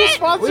advertisement?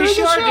 sponsoring We the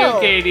sure show? do,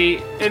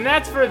 Katie. And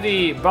that's for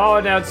the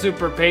Ballin' Out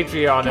Super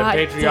Patreon God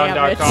at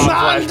damn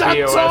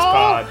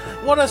patreon.com/BOSpod.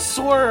 What a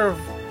swerve.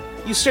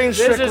 You strange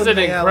This trick is with an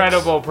me,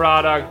 incredible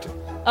product.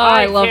 Oh,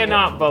 I love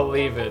cannot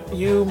believe it. Alex.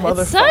 You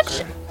motherfucker. It's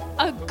such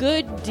a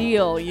good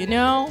deal,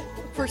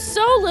 For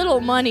so little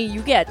money,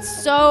 you get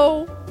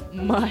so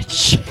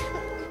much.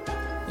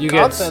 You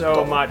get Content, so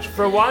though. much.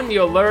 For one,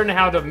 you'll learn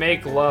how to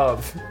make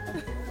love.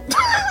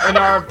 In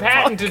our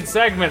patented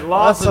segment,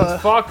 Lawson's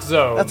Fuck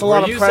Zone, that's a lot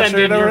where of you pressure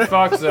send in to your re-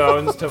 fuck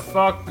zones to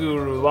fuck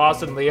guru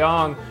Lawson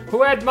Leong,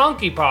 who had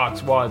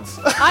monkeypox once.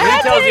 He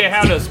had tells to- you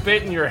how to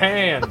spit in your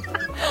hand.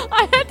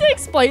 I had to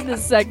explain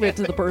this segment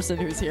to the person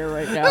who's here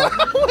right now.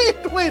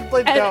 wait,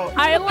 And no.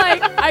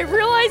 I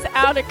realize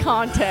out of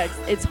context,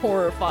 it's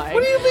horrifying.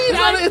 What do you mean?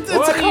 What It's do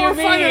you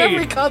horrifying in mean?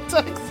 every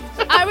context.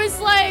 I was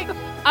like,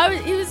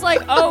 He was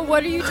like, "Oh,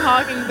 what are you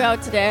talking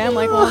about today?" I'm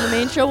like, "Well, on the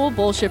main show, we'll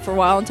bullshit for a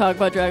while and talk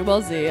about Dragon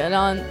Ball Z, and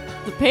on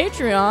the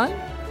Patreon,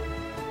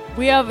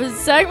 we have a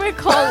segment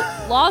called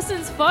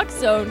Lawson's Fuck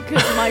Zone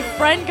because my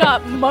friend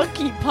got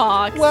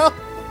monkeypox,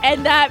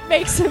 and that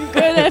makes him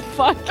good at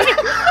fucking."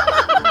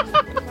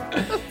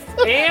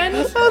 And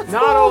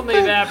not only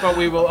that, but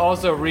we will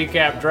also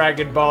recap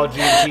Dragon Ball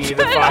GT,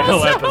 the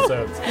final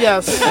episodes.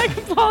 Yes.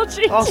 Dragon Ball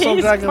GT. Also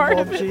is Dragon part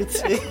Ball of it.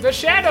 GT. The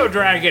Shadow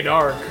Dragon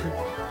arc.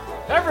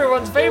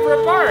 Everyone's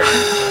favorite part.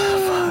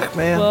 Fuck,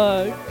 man.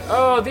 Fuck.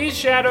 Oh, these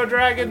Shadow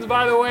Dragons,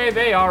 by the way,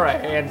 they are a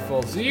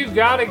handful. So you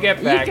gotta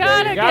get back there.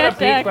 gotta You gotta get peek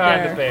back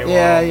behind there. the paywall.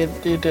 Yeah,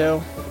 you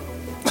do.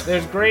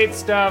 There's great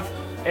stuff,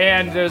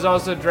 and there's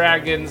also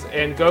dragons,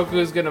 and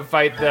Goku's gonna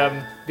fight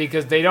them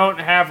because they don't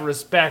have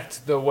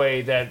respect the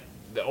way that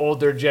the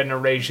older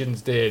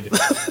generations did.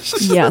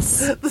 Yes.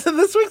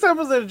 This week's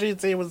episode of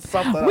GT was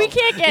something We else.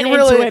 can't get You into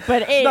really- it,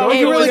 but it, No, it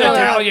you Goku really was was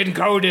gotta- Italian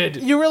coded.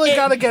 You really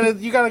gotta get it.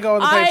 You gotta go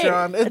on the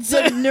Patreon. It's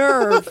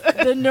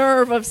the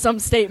nerve of some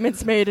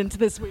statements made into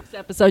this week's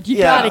episode. You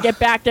Yeah. gotta get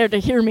back there to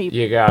hear me.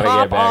 You gotta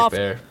pop get back off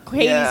there.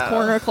 Hades Yeah.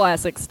 Corner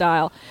Classic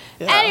style.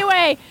 Yeah.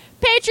 Anyway,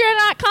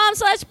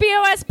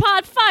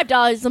 patreon.com/BOSpod,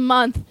 $5 a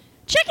month.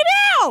 Check it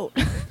out.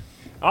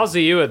 I'll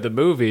see you at the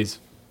movies.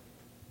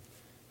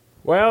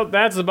 Well,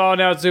 that's the Ballin'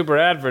 Out Super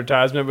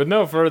advertisement. With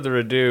no further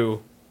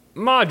ado,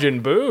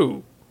 Majin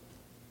Buu.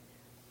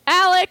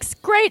 Alex,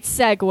 great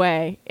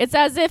segue. It's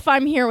as if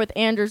I'm here with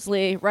Anders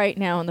Lee right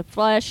now in the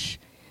flesh.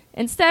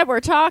 Instead, we're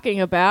talking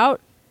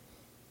about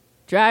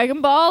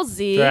Dragon Ball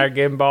Z,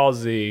 Dragon Ball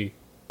Z.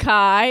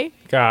 Kai,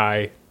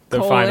 The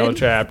colon, final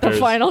chapters. The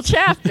final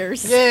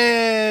chapters.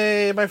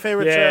 Yay! My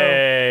favorite show.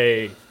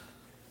 Yay.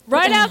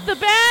 Right out the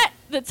bat,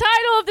 the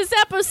title of this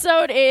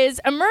episode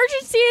is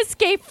Emergency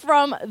Escape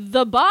from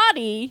the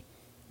Body,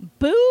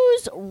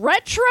 Boo's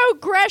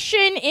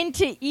Retrogression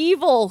into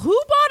Evil. Who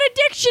bought a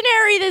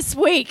dictionary this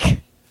week?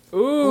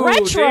 Ooh,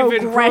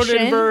 David Retrogression.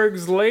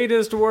 Cronenberg's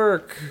latest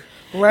work.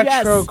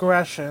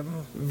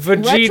 Retrogression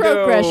Vegito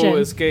Retrogression.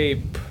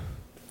 Escape.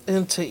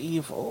 into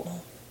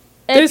evil.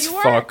 If This you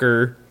weren't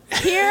fucker.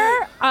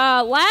 here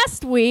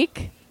last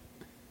week,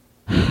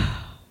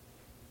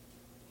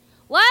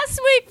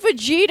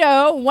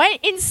 Vegito went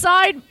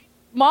inside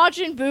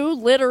Majin Buu,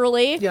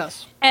 literally.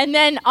 Yes. And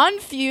then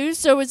unfused,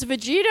 so it's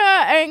Vegeta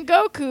and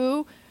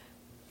Goku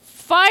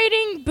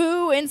fighting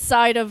Buu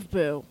inside of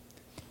Buu.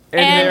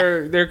 And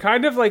And- they're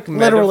kind of like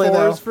Literally,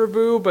 metaphors for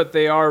Buu, but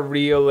they are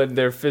real and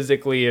they're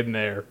physically in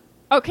there.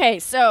 Okay,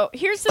 so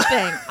here's the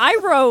thing. I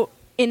wrote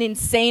an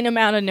insane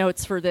amount of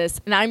notes for this,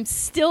 and I'm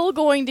still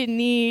going to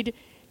need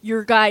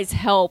your guys'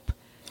 help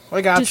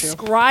I got you.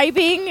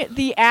 describing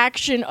the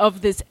action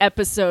of this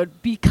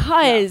episode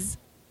because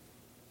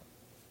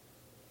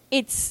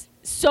it's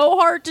so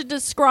hard to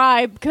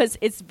describe because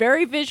it's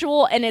very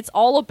visual and it's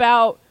all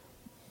about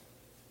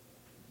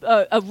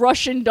a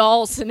Russian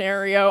doll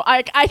scenario.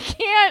 I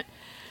can't.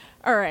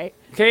 All right.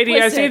 Katie,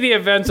 I see Listen. the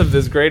events of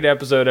this great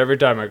episode every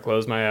time I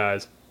close my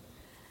eyes.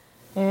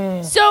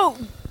 So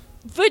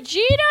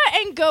Vegeta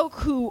and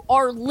Goku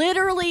are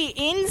literally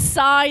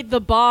inside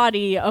the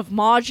body of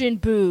Majin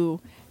Buu,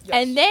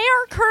 and they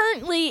are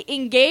currently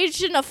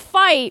engaged in a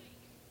fight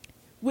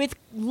with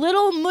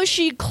little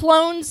mushy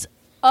clones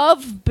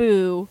of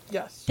Buu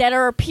Yes. that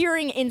are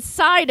appearing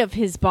inside of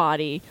his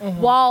body,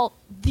 while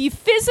the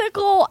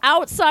physical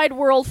outside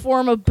world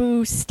form of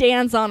Buu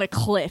stands on a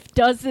cliff.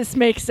 Does this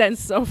make sense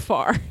so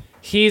far?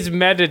 He's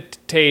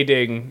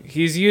meditating.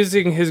 He's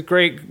using his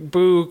great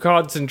Buu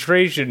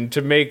concentration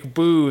to make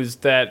Boos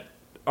that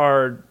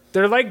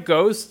they're like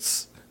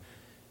ghosts.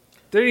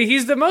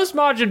 He's the most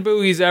Majin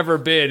Buu he's ever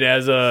been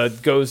as a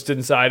ghost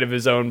inside of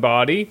his own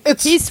body.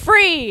 He's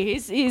free.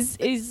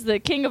 He's the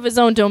king of his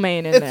own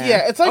domain in there.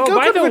 Yeah, it's like Oh,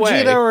 by Goku the and way-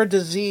 Vegeta are a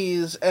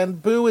disease,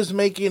 and Buu is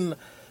making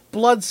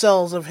blood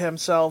cells of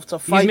himself to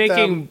He's fight making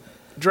them.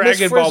 Dragon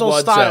Miss Ball Frizzle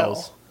blood style.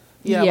 cells.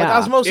 Yeah, Yeah.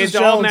 like Osmosis It's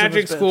Jones all in this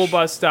Magic bitch. School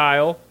Bus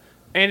style.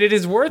 And it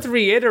is worth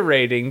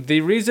reiterating,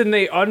 the reason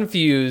they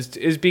unfused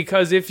is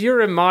because if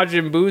you're in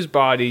Majin Buu's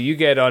body, you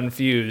get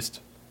unfused.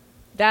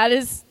 That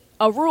is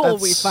a rule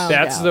we That's- found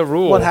That's out. the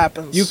rule. What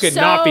happens? You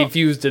cannot So- be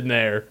fused in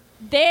there.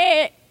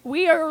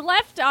 We are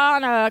left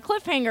on a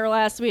cliffhanger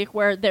last week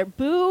where their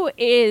Buu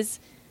is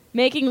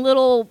making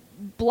little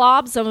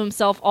blobs of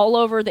himself all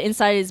over the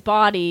inside of his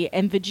body,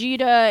 and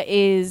Vegeta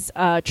is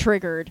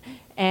triggered,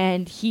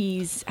 and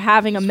he's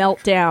having a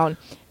meltdown,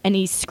 and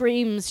he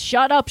screams,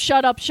 "Shut up,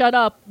 shut up, shut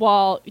up,"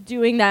 while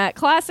doing that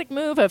classic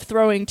move of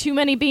throwing too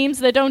many beams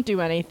that don't do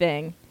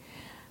anything.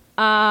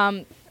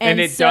 And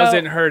it so-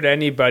 doesn't hurt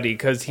anybody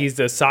because he's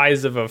the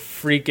size of a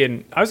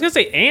freaking... I was going to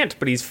say ant,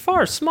 but he's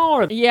far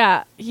smaller.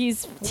 Yeah,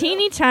 he's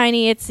teeny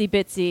tiny, itsy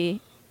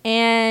bitsy,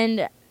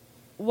 and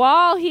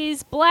while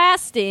he's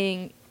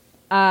blasting,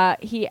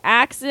 he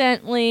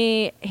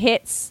accidentally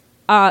hits.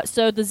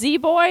 So the Z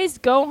Boys,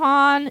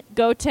 Gohan,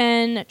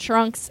 Goten,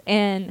 Trunks,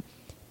 and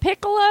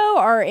Piccolo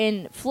are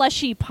in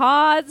fleshy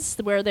pods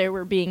where they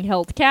were being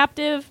held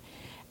captive,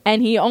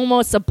 and he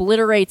almost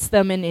obliterates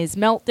them in his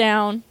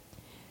meltdown.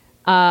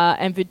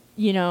 And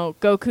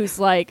Goku's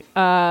like,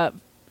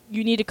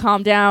 you need to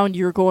calm down.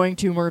 You're going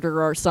to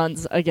murder our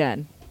sons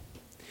again.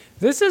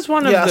 This is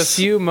one of the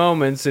few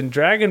moments in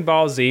Dragon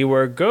Ball Z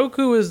where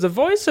Goku is the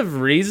voice of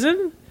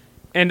reason,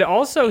 and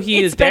also is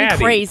daddy. It's been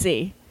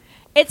crazy.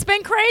 It's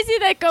been crazy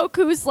that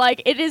Goku's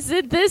like, it is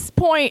at this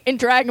point in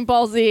Dragon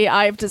Ball Z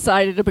I have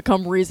decided to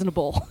become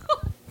reasonable.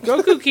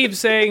 Goku keeps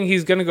saying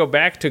he's going to go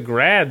back to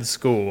grad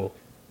school.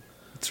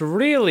 It's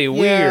really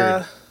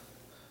weird.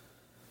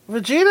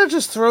 Vegeta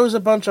just throws a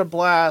bunch of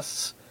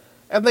blasts,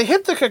 and they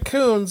hit the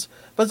cocoons,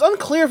 but it's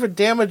unclear if it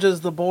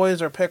damages the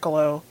boys or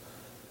Piccolo.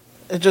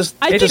 I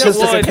think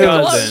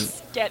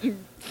Piccolo's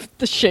getting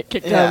the shit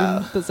kicked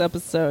out of this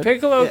episode.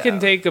 Piccolo can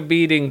take a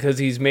beating because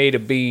he's made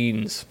of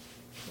beans.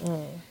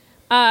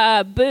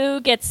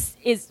 Boo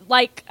is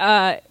like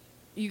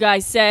you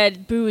guys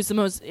said. Boo is the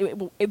most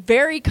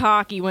very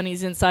cocky when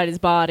he's inside his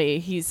body.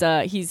 He's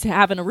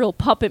having a real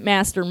puppet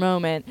master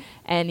moment,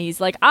 and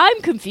he's like,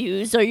 "I'm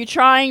confused. Are you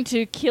trying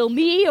to kill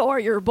me or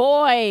your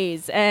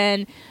boys?"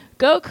 And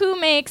Goku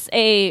makes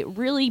a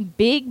really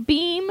big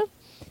beam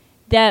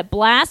that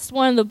blasts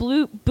one of the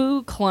blue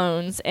Boo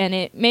clones, and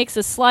it makes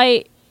a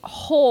slight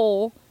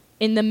hole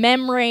in the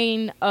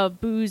membrane of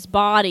Boo's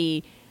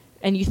body,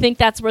 and you think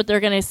that's where they're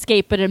going to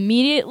escape, but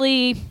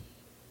immediately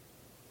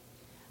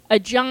a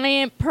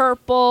giant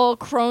purple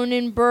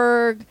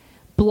Cronenberg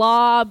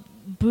blob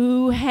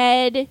Boo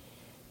head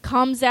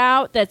comes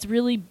out that's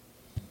really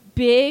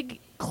big,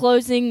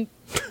 closing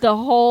the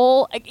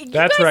hole.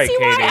 That's right,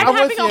 Katie. I'm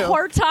having a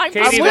hard time.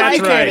 Katie,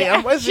 that's right.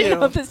 I'm with you.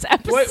 Of this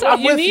episode.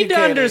 What you need to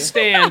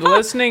understand,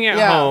 listening at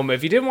home,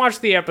 if you didn't watch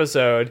the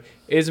episode,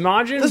 is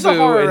Majin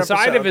Buu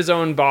inside of his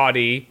own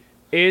body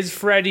is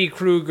Freddy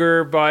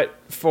Krueger, but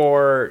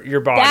for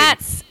your body.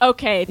 That's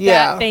okay.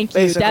 Thank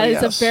you. That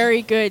is a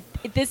very good.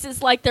 This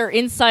is like they're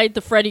inside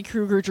the Freddy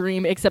Krueger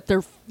dream, except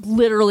they're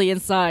literally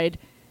inside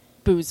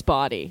Boo's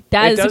body.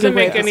 It doesn't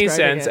make any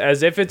sense,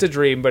 as if it's a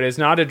dream, but it's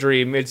not a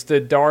dream. It's the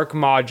dark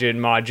Majin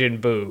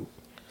Buu.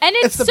 And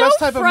it's the so best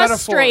type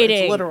frustrating. Of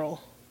metaphor. It's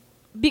literal.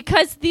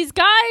 Because these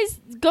guys,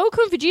 Goku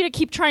and Vegeta,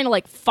 keep trying to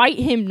like fight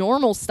him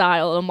normal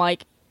style. And I'm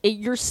like,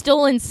 you're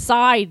still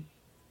inside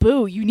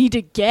Boo. You need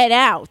to get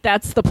out.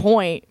 That's the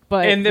point.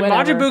 But and then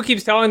Majin Buu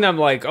keeps telling them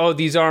like, "Oh,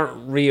 these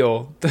aren't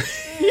real.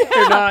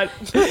 they're not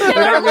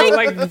real."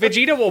 Like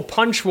Vegeta will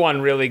punch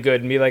one really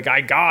good and be like,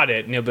 "I got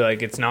it," and he'll be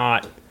like, "It's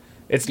not.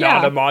 It's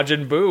not a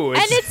Majin Buu.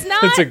 And it's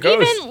not it's a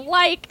ghost." Even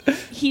like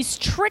he's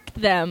tricked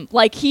them.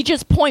 Like he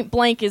just point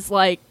blank is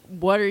like,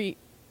 "What are you?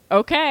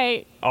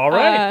 Okay, all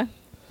right."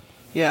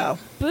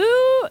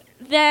 Boo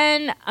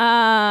then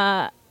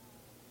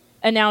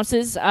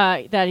announces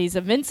that he's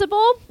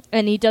invincible,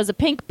 and he does a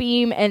pink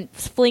beam and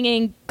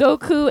flinging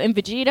Goku and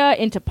Vegeta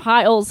into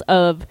piles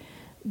of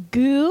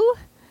goo.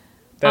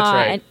 That's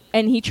right.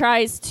 And he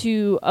tries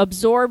to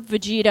absorb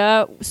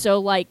Vegeta, so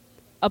like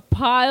a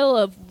pile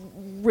of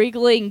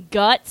wriggling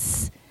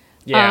guts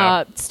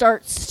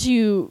starts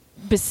to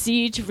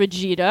besiege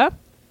Vegeta.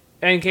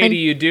 And Katie,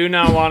 you do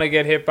not want to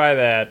get hit by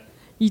that.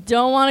 You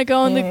don't want to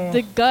go in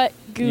the gut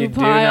goo pile. You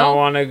do not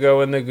want to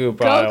go in the goo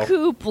pile.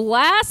 Goku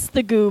blasts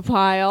the goo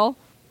pile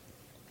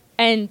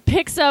and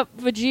picks up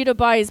Vegeta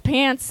by his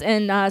pants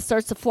and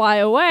starts to fly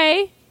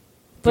away.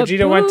 But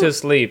Vegeta went to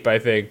sleep, I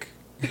think.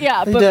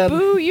 Yeah, but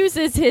Boo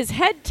uses his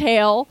head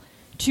tail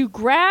to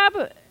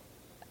grab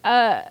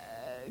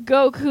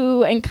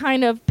Goku and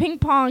kind of ping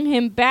pong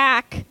him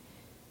back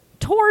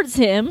towards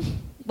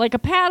him like a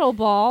paddle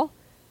ball.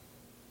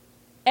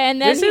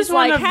 And then he's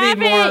like,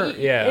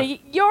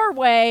 your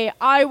way,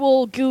 I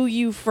will goo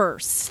you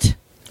first.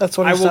 That's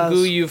what he says. I will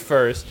goo you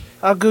first.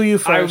 I'll goo you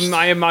first.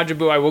 I am Majin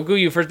Buu, I will goo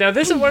you first. Now,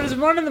 this is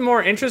one of the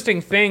more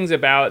interesting things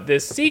about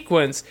this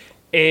sequence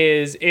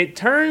is it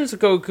turns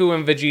Goku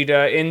and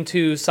Vegeta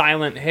into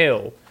Silent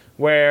Hill,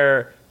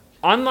 where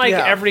unlike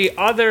every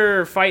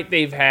other fight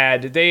they've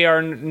had, they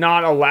are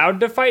not allowed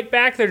to fight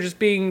back. They're just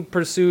being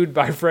pursued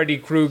by Freddy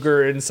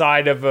Krueger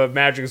inside of a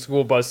Magic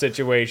School Bus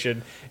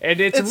situation. And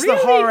it's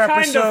really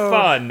kind of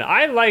fun.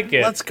 I like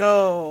it. Let's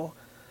go.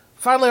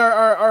 Finally,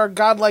 our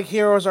godlike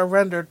heroes are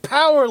rendered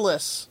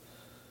powerless.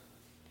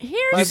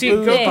 You see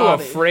Goku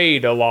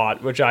afraid a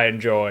lot, which I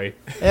enjoy.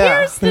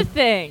 Here's the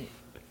thing.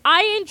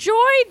 I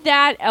enjoyed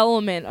that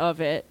element of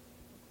it.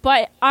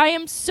 But I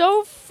am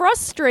so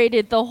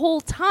frustrated the whole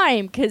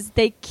time because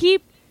they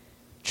keep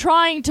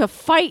trying to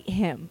fight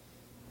him.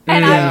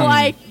 And I'm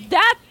like,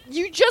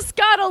 you just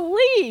gotta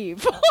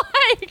leave.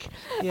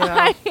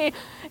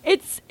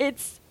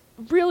 It's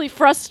really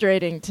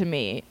frustrating to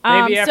me.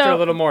 Maybe after a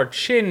little more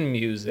chin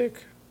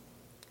music.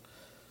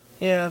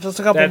 Yeah, just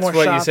a couple more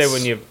shots. That's what you say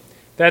when you...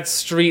 That's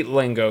street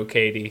lingo,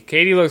 Katie.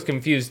 Katie looks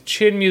confused.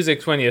 Chin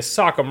music's when you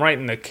sock them right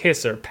in the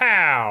kisser.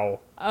 Pow!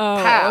 Oh,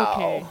 Pow.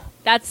 Okay.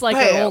 That's like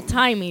an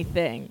old-timey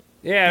thing.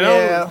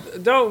 Yeah,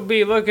 don't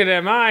be looking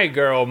at my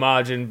girl,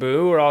 Majin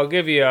Buu, or I'll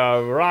give you a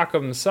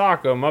rock'em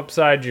sock'em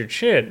upside your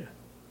chin.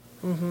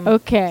 Mm-hmm.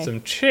 Okay.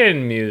 Some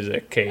chin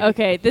music, Katie.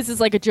 Okay, this is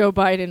like a Joe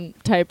Biden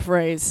type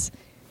phrase.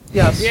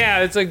 Yes.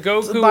 Yeah, it's a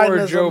Goku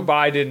or Joe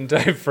Biden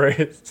type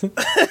phrase.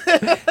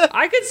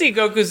 I could see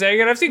Goku saying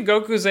it. I've seen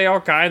Goku say all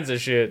kinds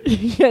of shit.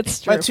 That's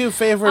true. My two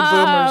favorite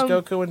boomers,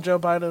 Goku and Joe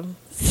Biden.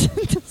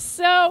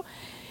 So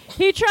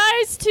he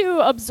tries to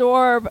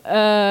absorb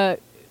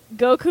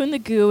Goku in the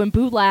goo, and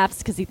Boo laughs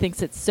because he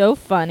thinks it's so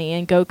funny,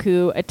 and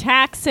Goku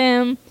attacks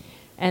him,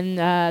 and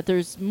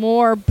there's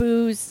more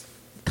Boos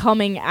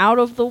coming out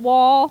of the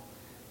wall.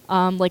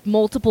 Like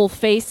multiple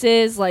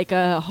faces, like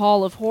a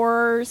Hall of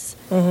Horrors.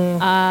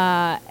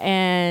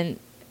 And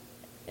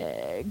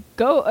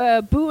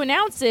Boo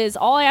announces,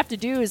 all I have to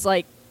do is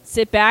like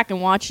sit back and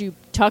watch you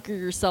tucker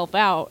yourself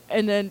out.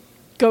 And then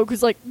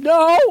Goku's like,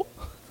 no!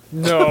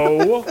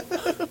 No.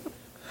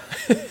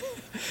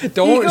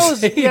 Don't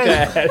say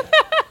that.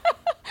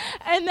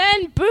 And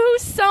then Boo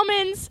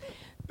summons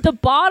the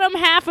bottom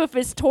half of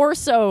his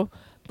torso,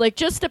 like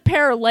just a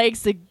pair of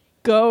legs to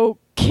go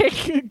kick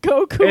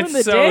Goku in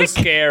the dick. It's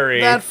so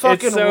scary. That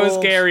fucking It's so rules.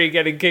 scary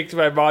getting kicked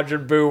by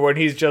Majin Buu when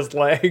he's just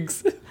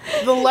legs.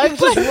 The legs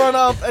just run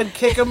up and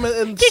kick him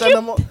and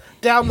send him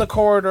down the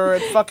corridor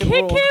and fucking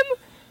Kick ruled. him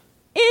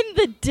in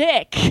the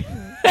dick.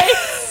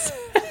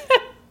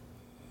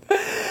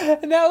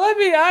 Now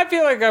I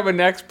feel like I'm an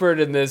expert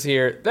in this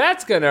here.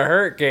 That's gonna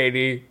hurt,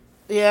 Katie.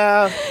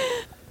 Yeah.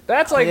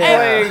 That's like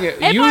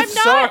playing youth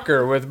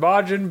soccer with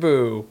Majin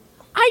Buu.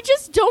 I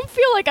just don't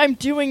feel like I'm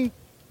doing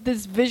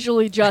this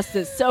visually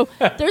justice. So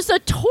there's a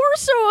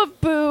torso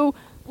of Boo,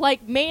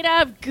 like made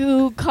out of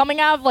goo, coming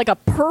out of like a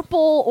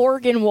purple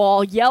organ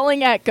wall,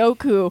 yelling at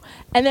Goku,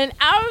 and then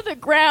out of the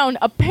ground,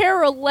 a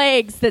pair of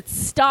legs that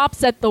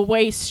stops at the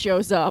waist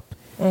shows up.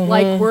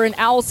 Like we're in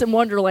Alice in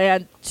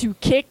Wonderland to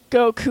kick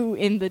Goku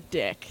in the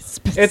dick.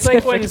 It's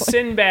like when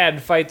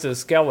Sinbad fights a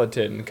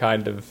skeleton,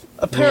 kind of.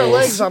 A pair of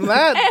legs on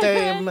that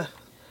dame.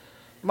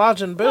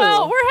 Majin Buu.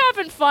 Well, we're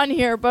having fun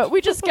here, but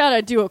we just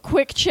gotta do a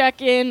quick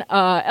check-in.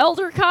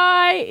 Elder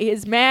Kai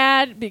is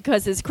mad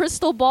because his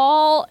crystal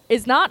ball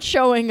is not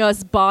showing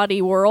us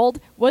Body World.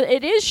 What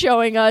it is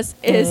showing us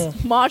is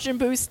Majin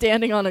Buu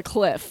standing on a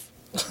cliff.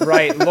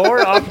 Right,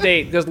 lore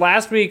update, because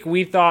last week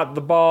we thought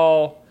the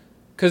ball...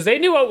 Because they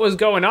knew what was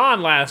going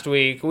on last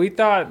week. We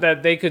thought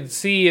that they could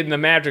see in the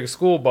Magic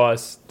School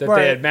Bus that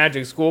they had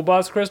Magic School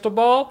Bus crystal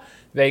ball.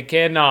 They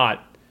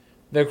cannot.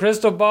 The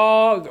crystal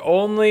ball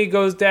only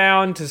goes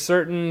down to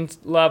certain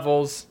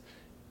levels,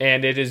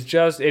 and it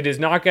is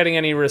not getting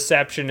any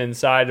reception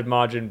inside of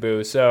Majin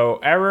Buu. So,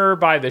 error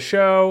by the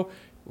show.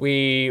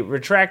 We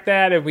retract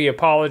that, and we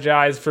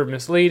apologize for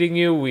misleading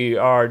you. We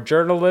are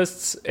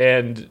journalists,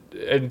 and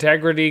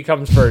integrity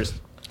comes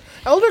first.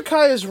 Elder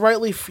Kai is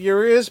rightly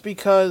furious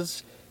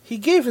because he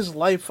gave his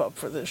life up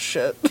for this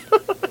shit.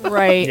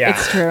 Right, Yeah.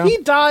 it's true. He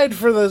died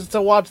for this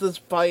to watch this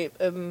fight,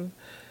 and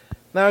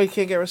now he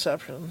can't get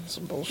reception.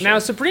 Some bullshit. Now,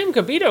 Supreme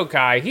Kibito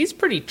Kai, he's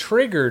pretty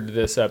triggered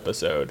this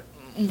episode.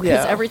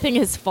 Because everything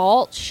is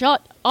fault.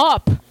 Shut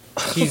up.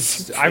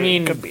 He's, I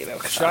mean,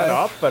 shut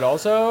up, but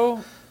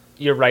also,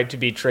 you're right to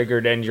be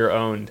triggered and you're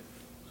owned.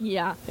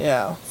 Yeah.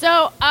 Yeah.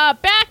 So,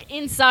 back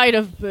inside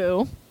of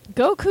Boo,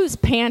 Goku's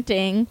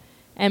panting,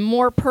 and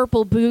more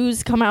purple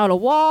Boos come out a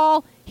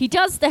wall. He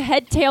does the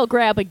head tail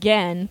grab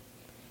again,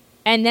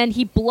 and then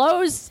he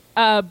blows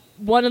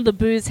one of the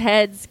Boo's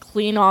heads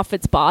clean off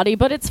its body,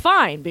 but it's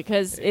fine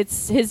because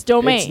it's his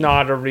domain. It's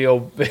not a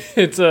real.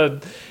 It's a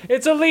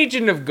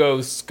Legion of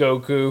Ghosts,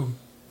 Goku.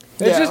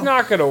 It's just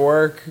not gonna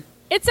work.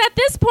 It's at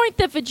this point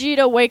that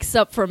Vegeta wakes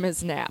up from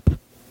his nap.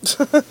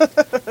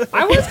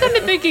 I was kind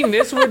of thinking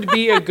this would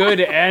be a good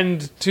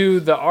end to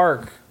the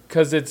arc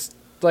because it's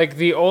like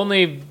the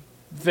only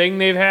thing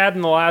they've had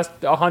in the last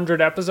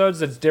 100 episodes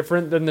that's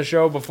different than the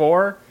show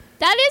before.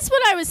 That is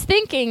what I was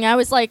thinking. I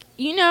was like,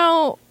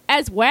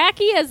 as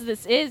wacky as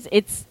this is,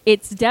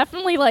 it's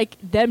definitely like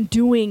them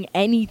doing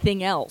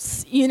anything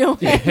else. You know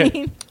what I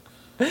mean?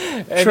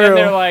 And then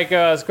they're like,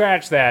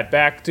 scratch that.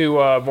 Back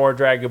to more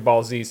Dragon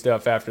Ball Z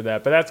stuff after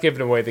that. But that's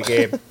giving away the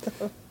game.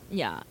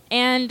 Yeah.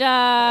 And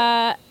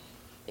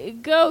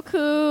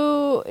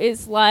Goku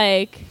is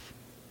like,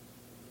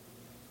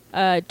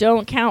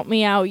 don't count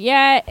me out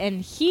yet.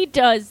 And he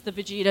does the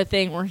Vegeta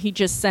thing where he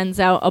just sends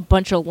out a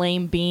bunch of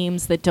lame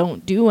beams that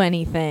don't do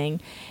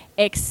anything.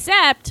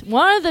 Except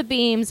one of the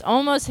beams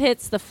almost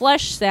hits the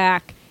flesh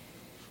sack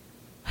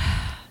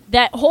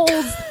that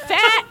holds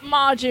fat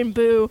Majin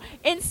Buu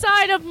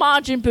inside of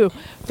Majin Buu.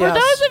 For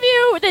those of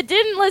you that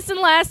didn't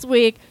listen last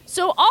week,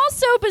 so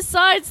also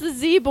besides the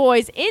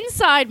Z-Boys,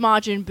 inside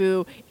Majin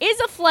Buu is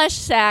a flesh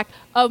sack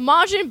of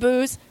Majin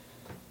Buu's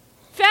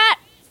fat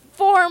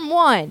Form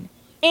 1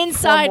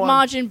 inside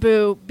Majin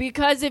Buu,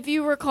 because if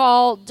you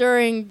recall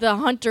during the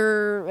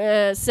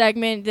Hunter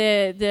segment,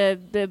 the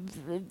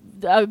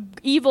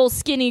evil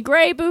skinny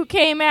gray Buu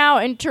came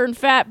out and turned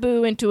fat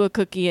Buu into a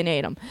cookie and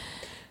ate him.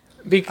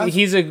 Because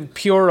he's a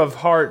pure of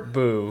heart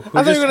Boo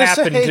who just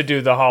happened to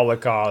do the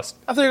Holocaust.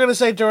 I thought you were going to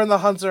say during the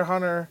Hunter x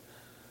Hunter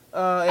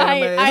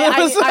anime.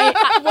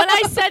 When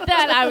I said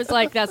that, I was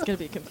like, that's going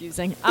to be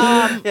confusing.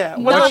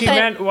 What she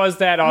meant was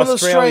that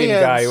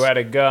Australian guy who had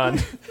a gun.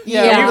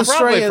 You've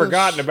probably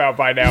forgotten about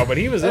by now, but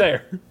he was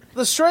there.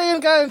 The Australian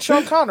guy and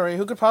Sean Connery.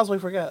 Who could possibly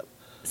forget?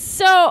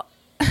 So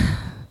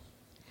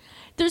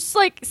there's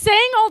like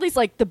saying all these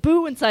like the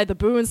boo inside the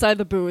boo inside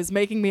the boo is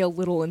making me a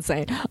little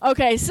insane.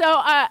 Okay,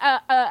 so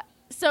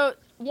so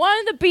one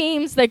of the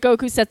beams that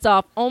Goku sets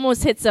off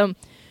almost hits him.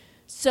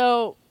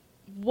 So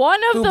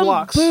one of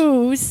the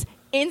boos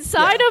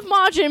inside of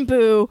Majin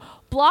Buu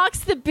blocks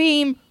the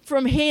beam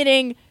from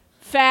hitting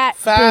Fat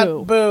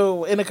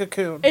Boo in a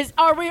cocoon.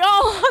 Are we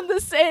all on the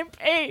same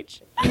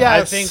page? I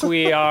Yes. think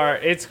we are.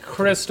 It's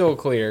crystal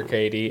clear,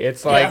 Katie.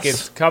 It's like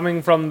it's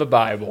coming from the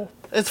Bible.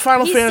 It's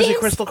Final Fantasy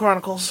Crystal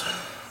Chronicles.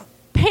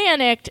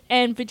 Panicked,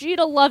 and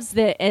Vegeta loves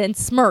it and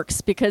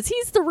smirks because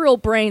he's the real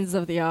brains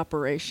of the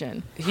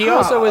operation. He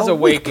also is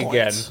awake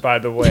again, by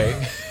the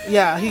way.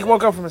 Yeah, he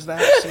woke up from his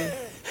nap. See?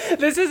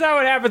 This is how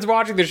it happens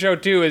watching the show,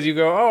 too, is you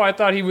go, oh, I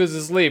thought he was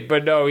asleep,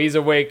 but no, he's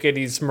awake and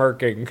he's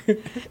smirking.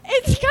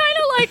 It's kind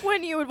of like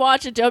when you would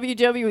watch a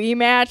WWE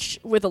match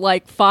with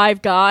like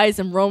 5 guys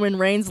and Roman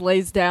Reigns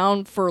lays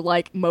down for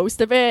like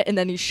most of it, and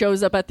then he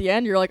shows up at the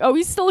end. You're like, oh,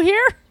 he's still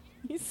here?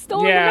 He's still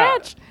in the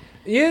match?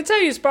 Yeah, that's how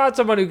you spot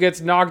someone who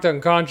gets knocked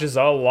unconscious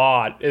a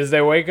lot, is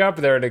they wake up,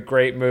 they're in a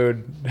great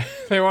mood.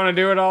 They want to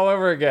do it all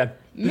over again.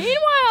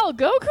 Meanwhile,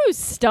 Goku's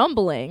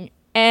stumbling,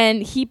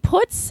 and he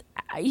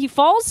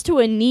falls to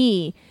a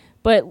knee,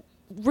 but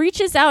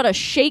reaches out a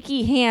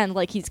shaky hand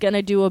like he's going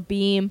to do a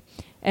beam,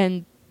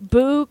 and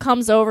Boo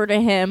comes over to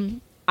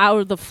him out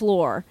of the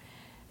floor.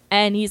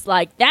 And he's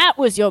like, that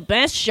was your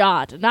best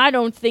shot, and I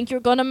don't think you're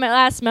going to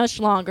last much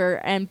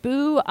longer. And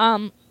Boo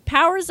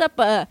powers up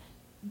a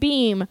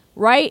beam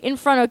right in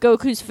front of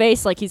Goku's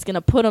face like he's going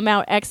to put him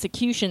out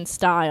execution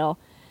style.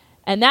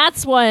 And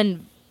that's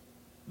when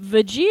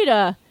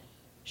Vegeta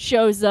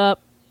shows up,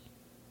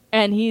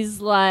 and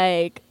he's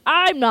like,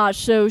 I'm not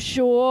so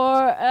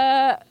sure.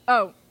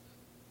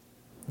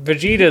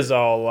 Vegeta's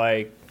all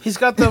like, He's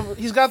got the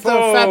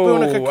Fat Boo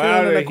in a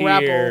cocoon and a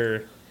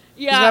grapple.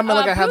 Yeah,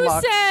 like a Boo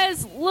headlock.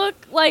 says, look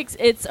like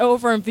it's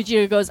over, and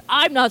Vegeta goes,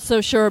 I'm not so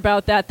sure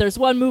about that. There's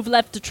one move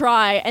left to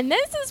try. And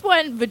this is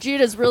when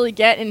Vegeta's really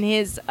getting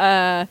his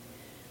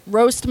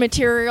roast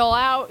material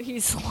out.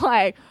 He's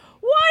like,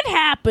 what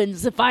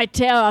happens if I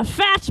tear a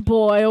fat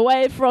boy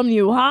away from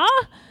you, huh?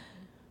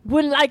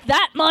 Wouldn't like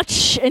that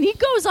much. And he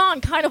goes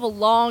on kind of a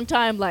long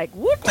time like,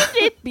 wouldn't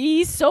it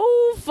be so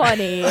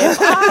funny if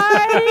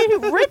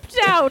I ripped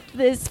out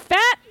this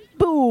fat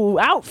Boo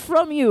out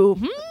from you?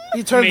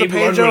 He turned maybe the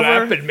page what will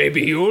over. happen,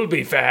 maybe you'll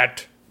be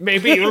fat.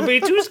 Maybe you'll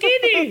be too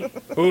skinny.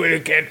 Ooh,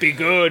 it can't be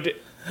good.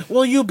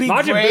 Will you be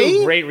Majin gray?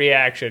 Buu, great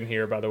reaction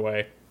here, by the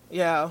way.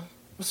 Yeah.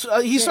 So,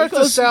 he starts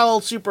to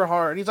sell super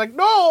hard. He's like,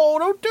 no,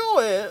 don't do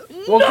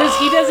it. Well, because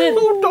he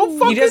Don't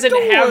fucking doesn't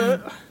do have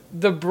it.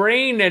 the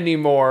brain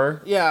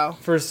anymore. Yeah.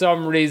 For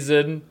some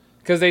reason,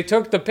 because they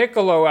took the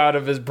Piccolo out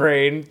of his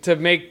brain to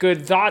make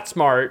good thought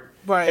smart.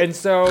 Right. And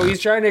so he's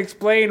trying to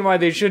explain why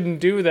they shouldn't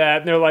do that,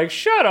 and they're like,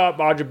 shut up,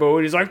 Majin Buu.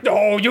 And he's like,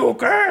 no, you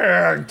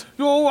can't.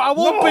 No, I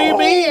won't be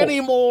me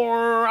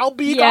anymore. I'll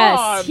be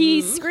gone. Yes,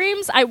 he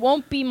screams, I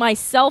won't be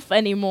myself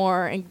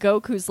anymore. And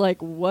Goku's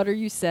like, what are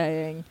you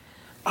saying?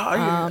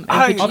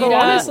 Although,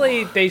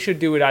 honestly, they should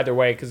do it either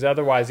way, because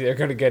otherwise they're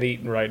going to get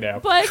eaten right now.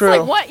 But it's True.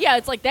 like, what? Yeah,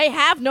 it's like they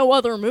have no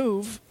other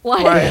move.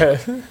 Like,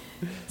 Right.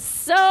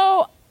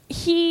 So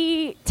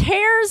he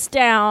tears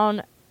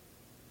down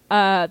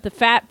the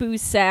Fat Boo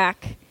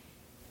sack,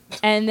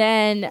 and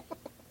then...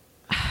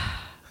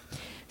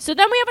 So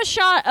then we have a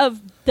shot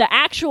of the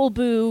actual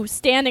Boo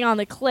standing on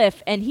the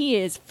cliff, and he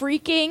is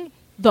freaking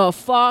the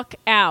fuck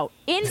out.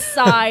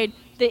 Inside,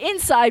 the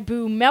inside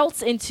Boo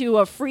melts into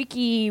a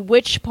freaky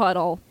witch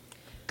puddle.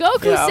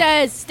 Goku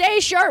says, stay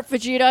sharp,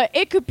 Vegeta.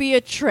 It could be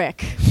a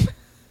trick.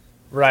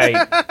 Right.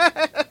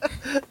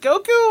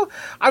 Goku,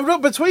 I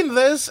wrote between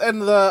this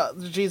and the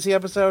GT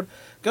episode,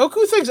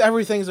 Goku thinks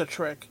everything's a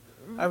trick.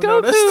 I've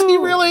noticed he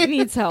really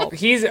needs help.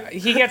 He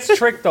gets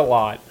tricked a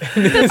lot. I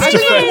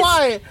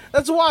think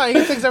that's why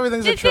he thinks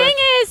everything's a trick. The thing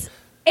is,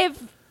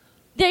 if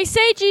they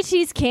say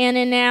GT's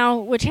canon now,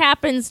 which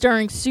happens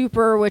during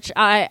Super,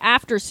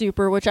 after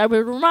Super, which I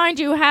would remind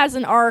you has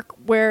an arc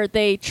where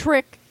they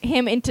trick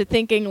him into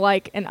thinking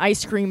like an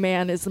ice cream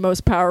man is the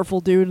most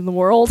powerful dude in the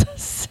world.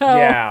 So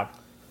Yeah.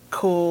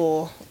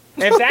 Cool.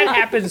 If that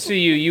happens to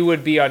you, you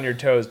would be on your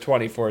toes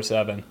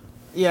 24/7.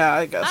 Yeah,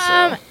 I guess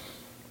so.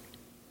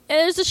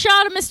 There's a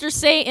shot of Mr.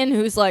 Satan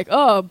who's like,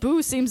 oh,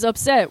 Boo seems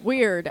upset.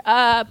 Weird.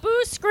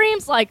 Boo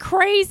screams like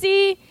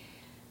crazy.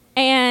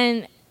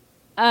 And,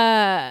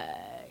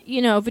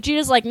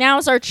 Vegeta's like,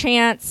 now's our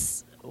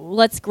chance.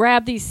 Let's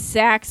grab these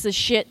sacks of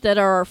shit that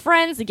are our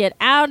friends and get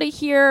out of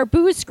here.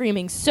 Boo's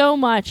screaming so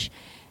much.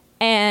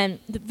 And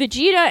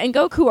Vegeta and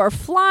Goku are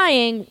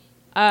flying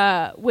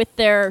with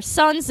their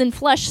sons in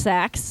flesh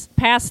sacks,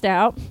 passed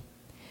out.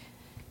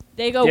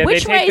 They go, they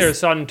take their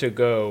son to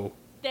go.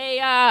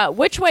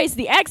 Which way's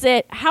the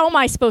exit? How am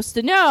I supposed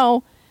to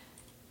know?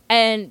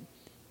 And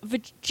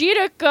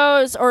Vegeta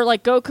goes, or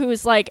like Goku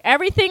is like,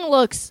 everything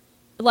looks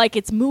like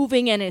it's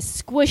moving and is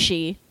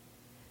squishy.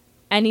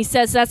 And he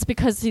says that's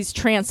because he's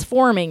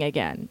transforming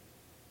again.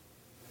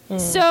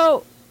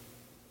 So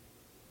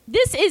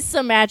this is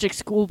some Magic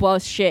School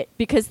Bus shit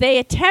because they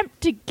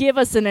attempt to give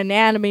us an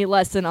anatomy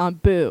lesson on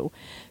Boo.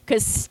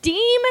 Because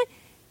steam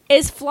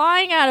is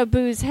flying out of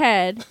Boo's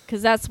head,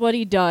 because that's what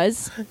he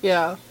does.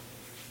 Yeah.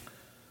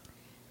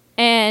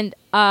 And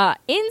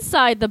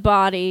inside the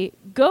body,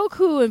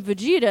 Goku and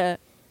Vegeta,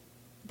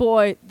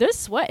 boy, they're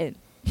sweating.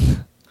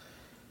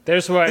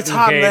 They're sweating, It's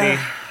hot in Katie.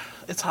 there.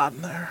 It's hot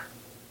in there.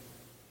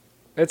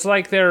 It's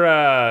like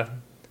they're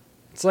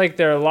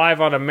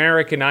live on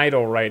American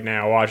Idol right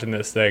now watching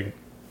this thing.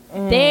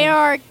 They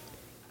are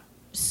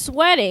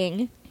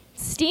sweating.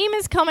 Steam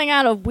is coming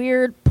out of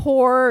weird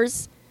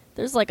pores.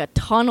 There's like a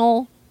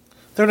tunnel.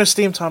 They're in a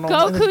steam tunnel.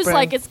 in his Goku's brain.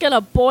 like, it's going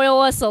to boil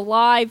us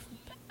alive.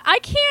 I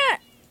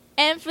can't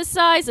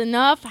emphasize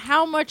enough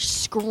how much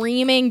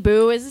screaming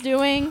Boo is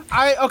doing.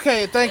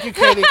 Okay, thank you,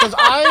 Katie. Because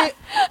I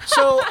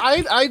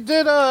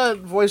did a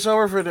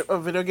voiceover for a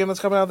video game that's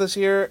coming out this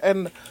year,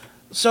 and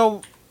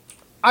so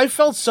I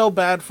felt so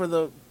bad for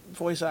the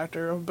voice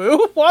actor of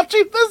Boo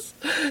watching this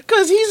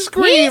because he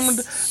screamed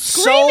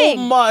so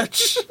screaming.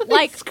 much,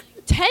 Like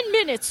 10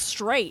 minutes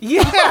straight.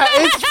 Yeah,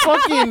 it's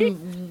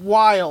fucking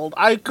wild.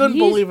 I couldn't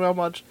believe how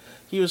much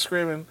he was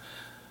screaming.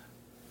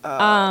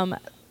 Goku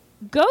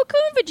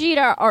and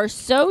Vegeta are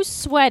so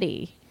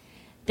sweaty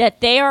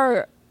that they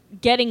are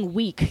getting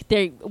weak.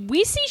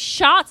 We see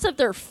shots of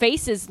their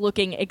faces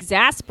looking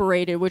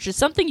exasperated, which is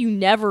something you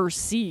never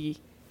see.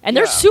 And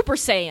they're Yeah. Super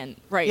Saiyan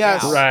right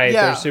Yes. now. Right,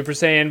 Yeah. they're Super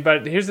Saiyan.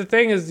 But here's the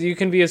thing is you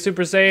can be a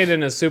Super Saiyan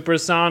and a Super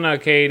Sauna,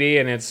 Katie,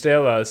 and it's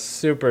still a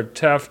super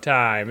tough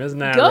time. Isn't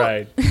that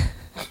right?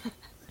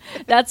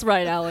 That's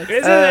right, Alex.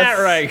 Isn't that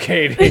right,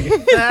 Katie?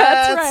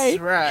 That's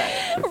right.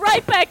 right.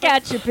 Right back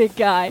at you, big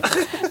guy.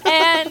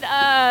 And,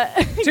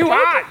 Too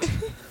hot!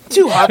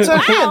 Too hot to ow,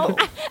 handle.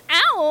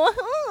 ow,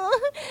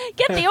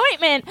 get the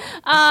ointment.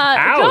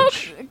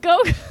 Ouch.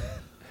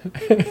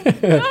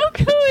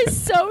 Goku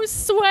is so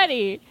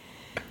sweaty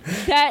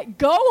that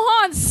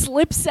Gohan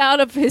slips out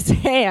of his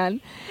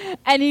hand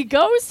and he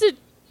goes to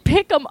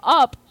pick him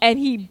up and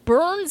he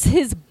burns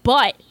his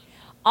butt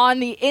on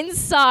the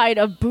inside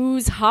of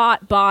Boo's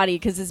hot body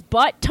because his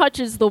butt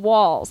touches the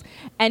walls.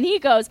 And he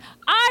goes,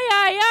 "Ay,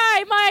 ay,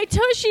 ay, my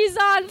tushy's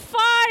on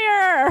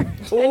fire!"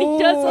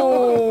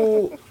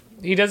 And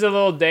He does a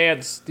little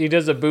dance. He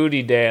does a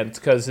booty dance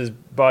because his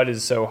butt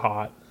is so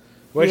hot.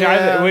 Which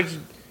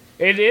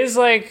it is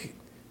like.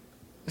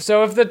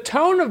 So if the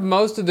tone of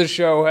most of the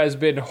show has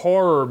been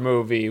horror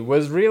movie,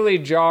 was really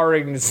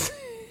jarring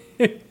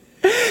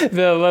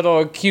the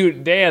little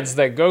cute dance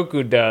that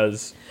Goku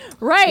does.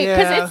 Right,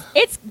 because Yeah.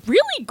 it's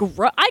really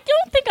gross. I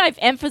don't think I've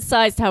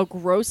emphasized how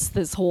gross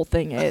this whole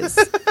thing is.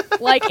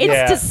 Like, it's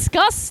Yeah.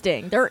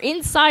 disgusting. They're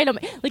inside them.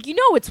 Like, you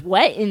know it's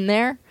wet in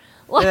there.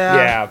 Like,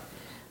 Yeah.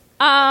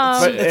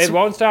 But It's- it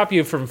won't stop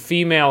you from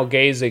female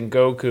gazing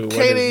Goku when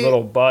Katie- his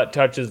little butt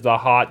touches the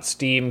hot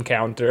steam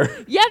counter.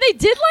 Yeah, they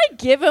did, like,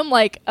 give him,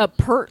 like, a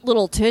pert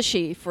little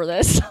tushy for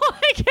this.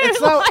 Like,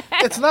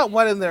 It's not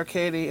wet in there,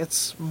 Katie.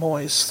 It's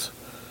moist.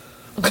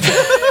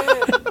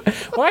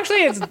 Well,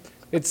 actually,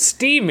 it's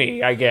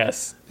steamy, I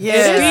guess.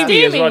 Yeah.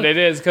 Steamy is Steamy. what it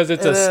is because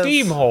it's It a is.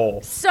 steam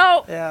hole.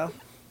 So, Yeah.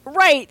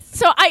 right.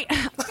 So, I'm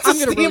going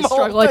to really steam hole.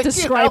 struggle at Thank you,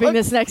 describing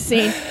Alex. this next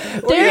scene. Yeah.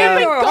 They've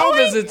been Home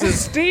is going... it's a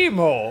steam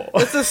hole.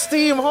 It's a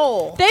steam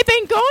hole. They've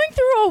been going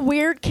through a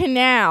weird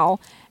canal,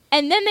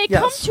 and then they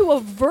come Yes. to a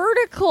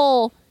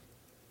vertical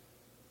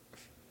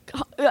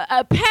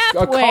a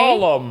pathway A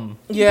column.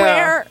 Yeah.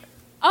 where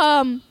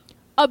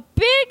a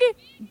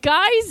big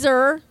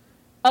geyser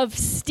of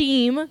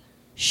steam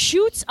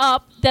shoots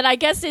up that I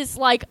guess is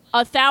like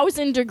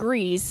 1,000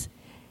 degrees.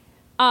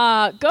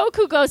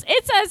 Goku goes,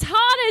 "It's as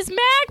hot as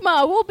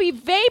magma. We'll be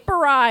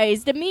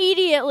vaporized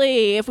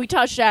immediately if we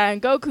touch that."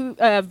 And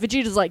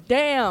Vegeta's like,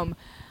 "Damn."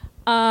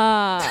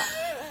 And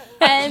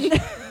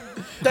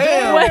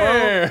Damn, Wait.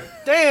 bro.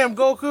 Damn,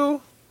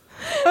 Goku.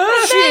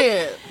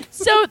 Shit.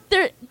 so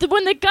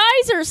when the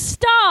geyser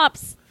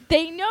stops,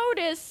 they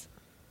notice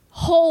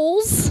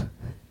holes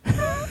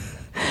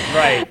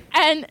Right.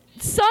 and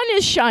sun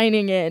is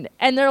shining in,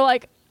 and they're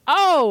like,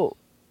 "Oh,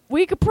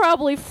 we could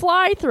probably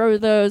fly through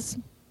those."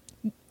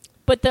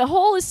 But the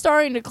hole is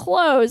starting to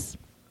close,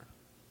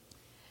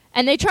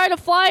 and they try to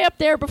fly up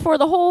there before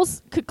the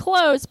holes could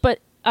close, but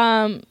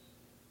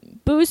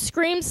Boo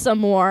screams some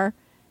more,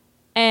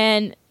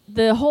 and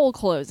the hole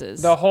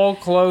closes. The hole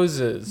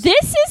closes.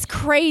 This is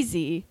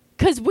crazy,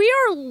 because we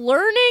are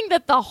learning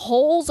that the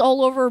holes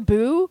all over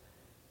Boo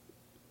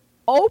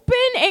open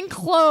and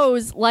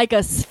close like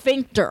a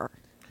sphincter.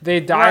 They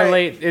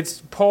dilate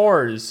its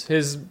pores.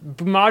 His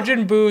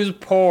Majin Buu's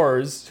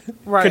pores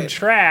Right.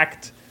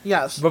 contract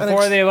Yes.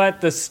 before they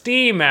let the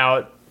steam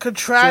out, so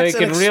contracts they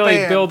can and really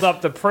expand. build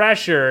up the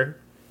pressure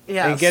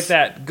Yes. and get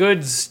that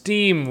good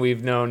steam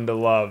we've known to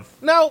love.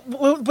 Now,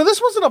 but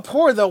this wasn't a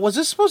pore though. Was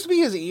this supposed to be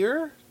his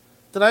ear?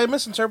 Did I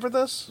misinterpret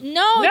this?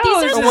 No, No,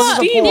 these it's are a the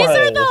steam these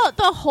are hole.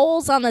 the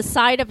holes on the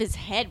side of his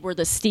head where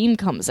the steam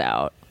comes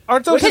out.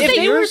 Aren't those Which, his if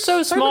they were ears,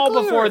 so small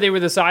technically, before or- they were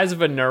the size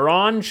of a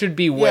neuron, should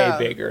be way Yeah.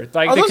 bigger.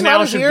 Like Are the those canal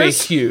not his should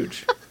ears? be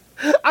huge.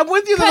 I'm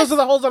with you that those are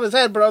the holes on his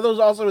head, but are those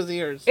also his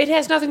ears? It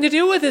has nothing to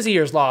do with his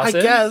ears, Lawson.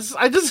 I guess.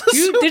 I just Did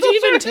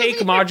you even take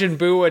Majin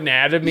Buu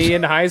anatomy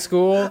in high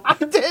school? I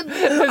did.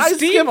 The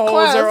steam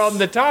holes are on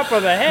the top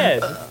of the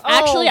head.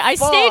 Actually, I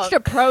fuck. staged a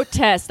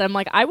protest. I'm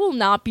like, I will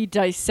not be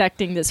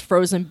dissecting this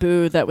frozen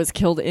Buu that was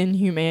killed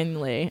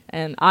inhumanely,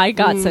 and I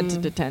got sent to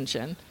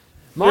detention.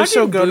 You're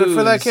so Majin goated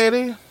for that, Buus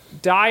Katie.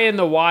 die in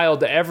the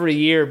wild every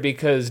year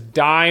because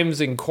dimes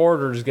and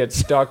quarters get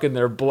stuck in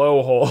their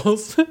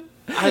blowholes.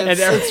 And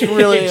It's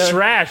really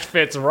trash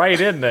fits right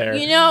in there.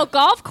 You know,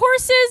 golf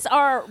courses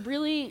are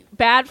really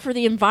bad for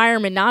the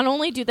environment. Not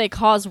only do they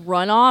cause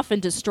runoff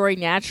and destroy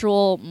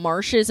natural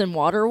marshes and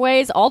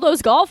waterways, all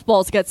those golf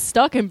balls get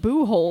stuck in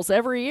Boo holes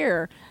every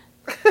year.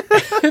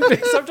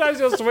 Sometimes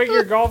you'll swing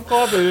your golf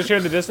club and just hear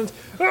in the distance.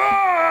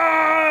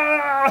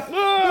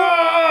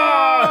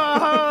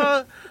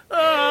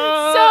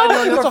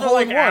 That's a For hole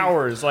like in one.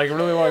 hours, like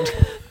really long.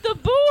 The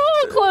Boo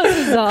hole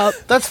closes up.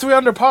 That's 3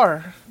 under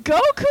par.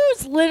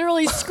 Goku's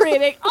literally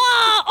screaming,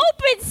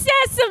 open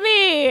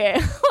sesame!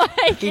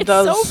 Like, it's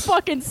does. so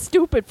fucking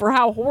stupid for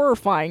how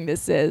horrifying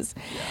this is.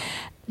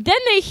 Then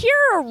they hear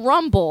a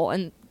rumble,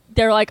 and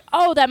they're like,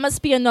 oh, that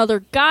must be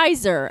another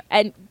geyser.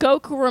 And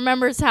Goku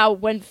remembers how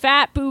when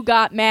Fat Boo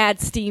got mad,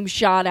 steam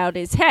shot out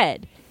his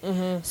head.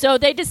 Mm-hmm. So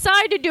they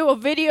decide to do a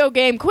video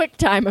game quick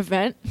time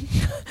event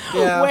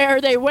Yeah.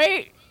 where they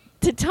wait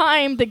to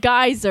time the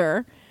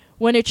geyser.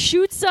 When it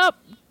shoots up,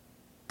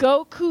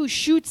 Goku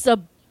shoots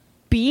a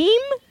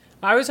beam?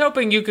 I was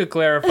hoping you could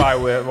clarify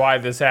why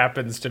this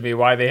happens to me,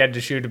 why they had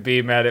to shoot a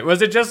beam at it.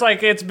 Was it just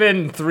like it's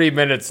been 3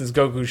 minutes since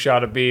Goku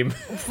shot a beam?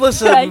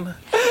 Listen,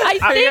 I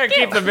I think gotta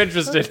keep them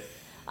interested.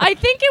 I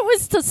think it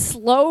was to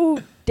slow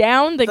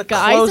down the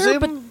geyser,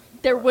 but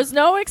there was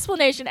no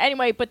explanation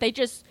anyway. But they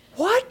just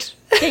What?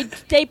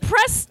 they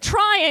press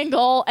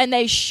triangle and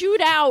they shoot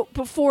out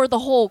before the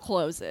hole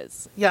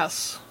closes.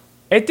 yes.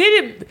 It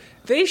didn't.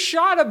 They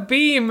shot a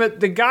beam at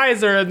the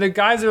geyser, and the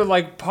geyser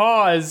like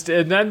paused,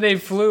 and then they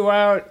flew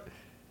out.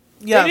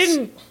 Yes. They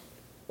didn't.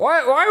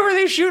 Why were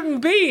they shooting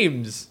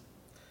beams?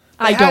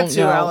 I They don't had to,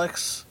 know.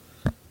 Alex.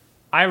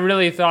 I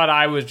really thought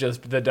I was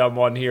just the dumb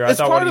one here. I It's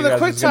thought part one of of you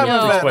the guys was going quick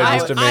to time explain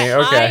event. this to me.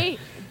 Okay. I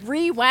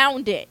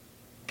rewound it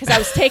because I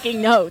was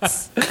taking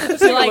notes. Let's So,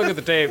 take a like, look at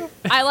the tape.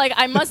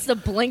 I must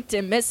have blinked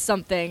and missed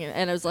something,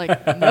 and I was like,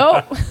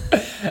 nope.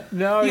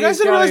 No, You guys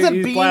didn't realize that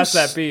you blast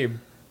beams- that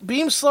beam.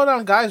 Beams slow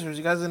down geysers.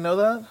 You guys didn't know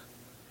that?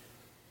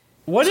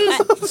 What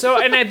is so?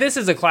 And this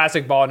is a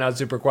classic Ball and Out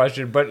Super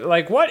question, but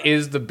like, what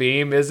is the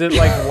beam? Is it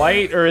like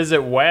light or is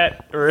it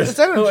wet or is It's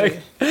energy. like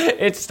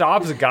it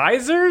stops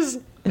geysers?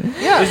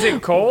 Yeah. Is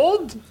it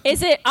cold?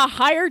 Is it a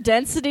higher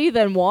density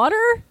than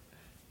water?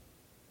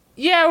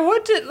 Yeah.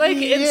 What did like?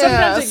 And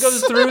sometimes it Yes.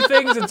 goes through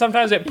things, and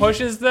sometimes it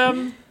pushes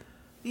them.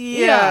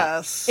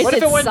 Yes. Is What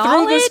if it it went through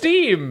the solid?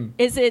 steam?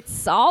 Is it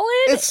solid?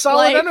 It's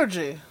solid Like,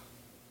 energy.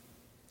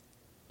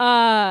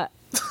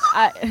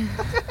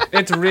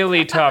 It's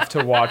really tough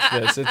to watch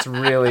this. It's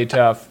really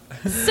tough.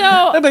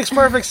 So That makes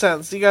perfect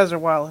sense. You guys are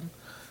wildin'.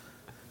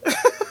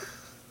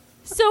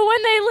 So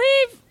when they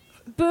leave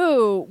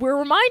Boo, we're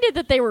reminded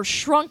that they were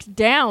shrunk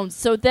down,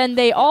 so then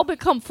they all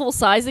become full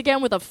size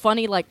again with a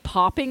funny like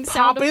popping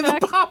sound Popping, the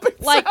effect. popping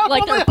like sound.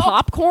 like Oh my they're God.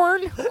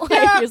 popcorn. Like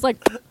Yeah. it's like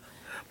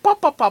Pop,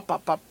 pop, pop,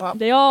 pop, pop, pop.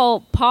 they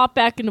all pop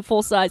back into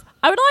full size.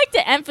 I would like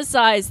to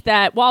emphasize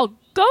that while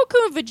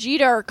Goku and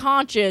Vegeta are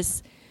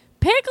conscious,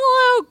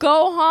 Piccolo,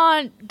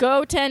 Gohan,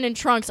 Goten, and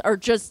Trunks are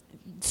just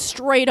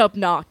straight up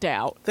knocked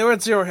out. They were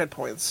at 0 hit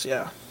points,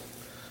 yeah.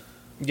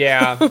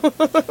 Yeah. Boo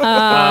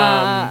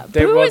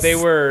is- they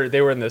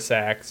were in the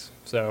sacks.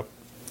 So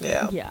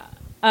Yeah.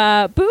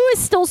 Yeah. Boo is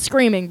still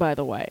screaming, by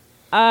the way.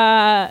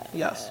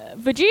 Yes.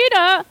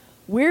 Vegeta,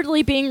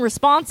 weirdly being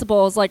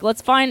responsible, is like,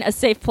 let's find a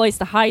safe place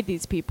to hide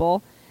these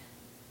people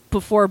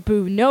before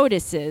Boo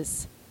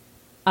notices.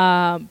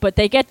 But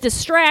they get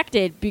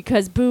distracted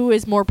because Boo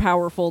is more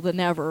powerful than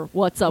ever.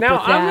 What's up now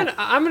with that?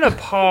 I'm gonna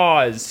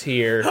pause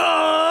here.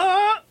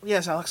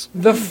 Yes, Alex.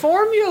 The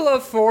formula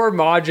for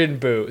Majin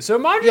Buu. So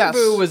Majin Yes.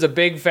 Buu was a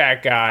big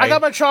fat guy. I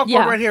got my chalkboard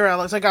Yeah. right here,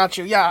 Alex. I got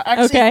you. Yeah.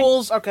 X Okay.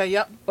 equals. Okay,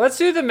 yep. Let's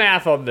do the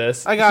math on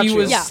this. I got he you.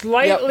 was Yeah.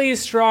 slightly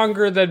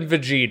stronger than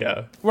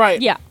Vegeta.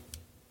 Right. Yeah.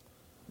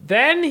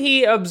 Then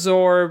he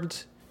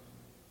absorbed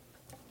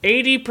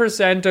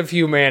 80% of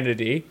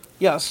humanity,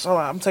 Yes. Hold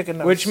on. I'm taking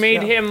notes. which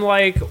made Yeah. him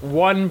like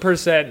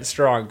 1%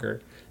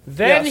 stronger.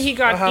 Then Yes, he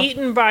got uh-huh.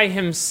 eaten by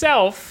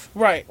himself,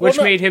 Right. which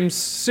Well, no- made him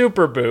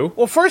Super Buu.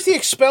 Well, first he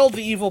expelled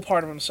the evil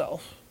part of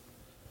himself.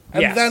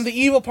 And Yes. then the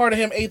evil part of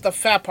him ate the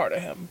fat part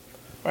of him.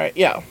 Right,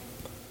 yeah.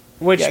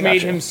 Which Yeah, I made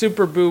gotcha. him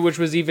Super Buu, which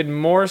was even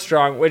more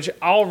strong, which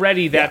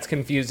already that's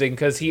confusing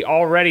because he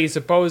already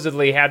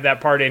supposedly had that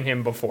part in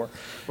him before.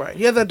 Right.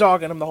 He had that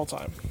dog in him the whole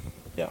time.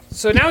 Yeah.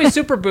 So now he's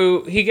Super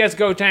Buu, he gets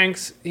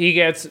Gotenks, he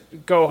gets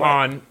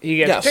Gohan, he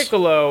gets Yes.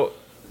 Piccolo,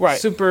 Right.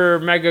 Super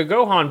Mega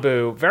Gohan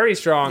Buu, very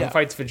strong, Yeah.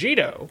 fights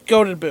Vegito.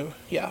 Goated Boo.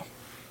 Yeah.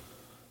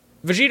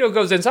 Vegito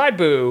goes inside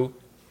Buu,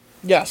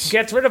 Yes.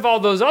 gets rid of all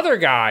those other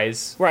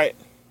guys, Right.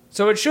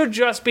 So it should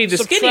just be the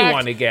skinny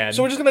one again.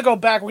 So we're just gonna go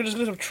back. We're just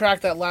gonna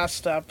subtract that last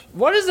step.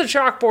 What does the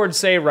chalkboard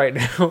say right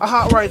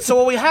now? Right. So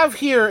what we have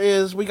here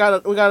is we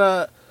got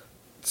a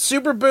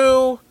Super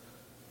Boo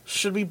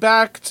should be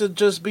back to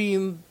just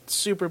being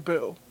Super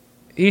Boo.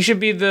 He should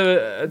be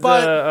the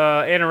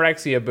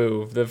anorexia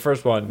Boo, the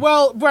first one.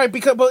 Well, right,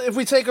 but if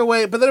we take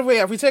away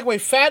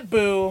Fat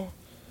Boo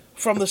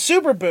from the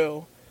Super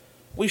Boo,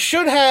 we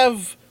should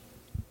have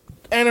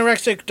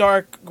anorexic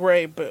dark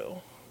gray Boo.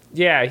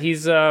 Yeah,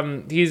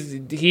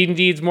 he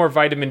needs more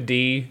vitamin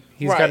D.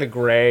 He's Right. kind of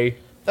gray.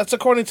 That's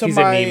according to He's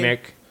my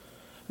anemic.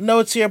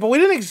 notes here, but we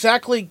didn't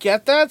exactly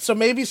get that, so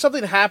maybe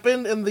something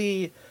happened in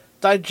the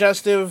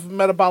digestive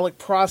metabolic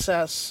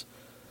process.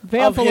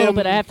 Vamp a little him.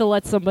 bit. I have to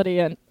let somebody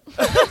in.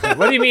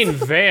 What do you mean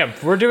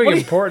vamp? We're doing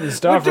important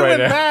stuff We're right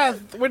doing now.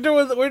 math.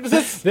 We're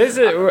this.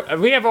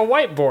 We have a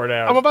whiteboard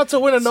out. I'm about to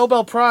win a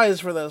Nobel Prize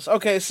for this.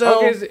 Okay,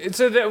 so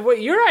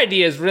what your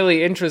idea is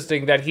really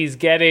interesting. That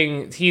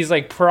he's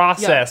like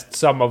processed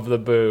some of the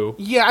Boo.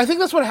 yeah, I think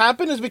that's what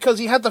happened is because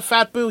he had the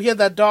Fat Boo, he had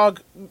that dog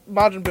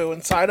Majin Buu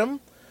inside him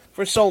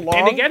for so long.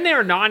 And again,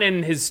 they're not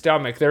in his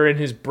stomach; they're in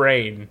his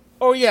brain.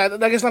 Oh yeah,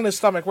 I guess not in his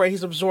stomach, right?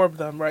 He's absorbed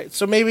them, right?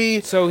 So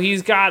maybe. So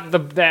he's got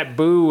that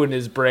Boo in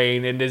his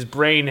brain, and his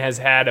brain has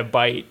had a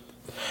bite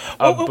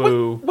of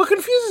Boo. What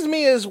confuses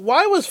me is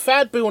why was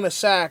Fat Boo in a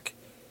sack?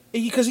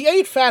 Because he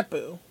ate Fat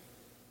Boo.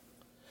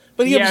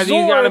 But he absorbed.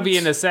 You gotta be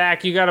in a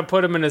sack. You gotta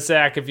put him in a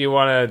sack if you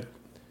wanna.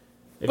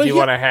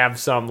 Want to have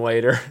some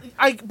later.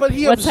 But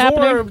he What's absorbed.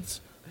 happening?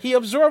 He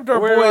absorbed our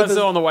We're boy.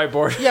 still on the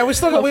whiteboard. Yeah, we're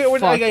still.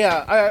 fuck.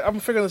 I'm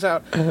figuring this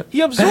out.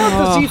 He absorbed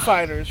the Z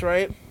Fighters,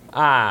 right?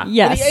 Ah.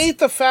 Yes. And he ate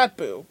the Fat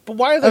Boo. But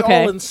why are they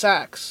Okay. all in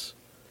sacks?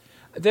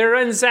 They're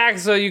in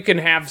sacks so you can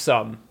have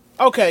some.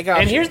 Okay,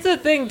 gotcha. And here's the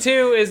thing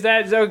too: is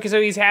that so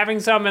he's having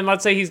some, and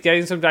let's say he's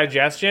getting some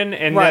digestion,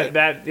 and Right.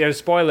 that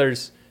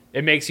spoilers,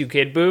 it makes you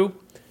Kid Boo.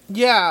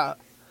 Yeah.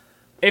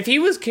 If he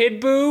was Kid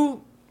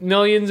Boo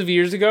millions of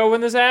years ago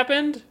when this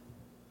happened,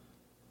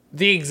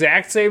 the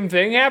exact same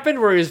thing happened,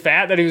 where he was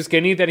fat, then he was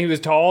skinny, then he was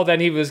tall, then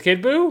he was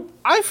Kid Boo.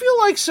 I feel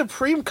like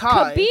Supreme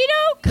Kai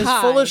Kibito is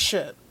Kai. full of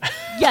shit.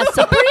 Yeah,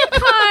 Supreme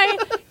Kai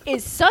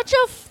is such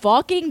a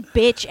fucking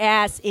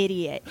bitch-ass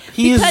idiot.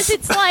 Because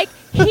it's like,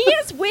 he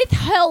has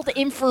withheld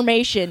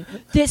information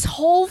this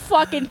whole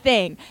fucking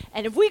thing.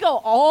 And if we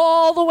go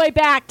all the way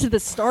back to the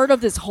start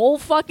of this whole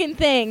fucking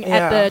thing at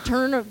Yeah. the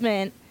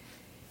tournament,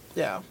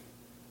 Yeah.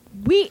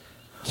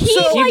 He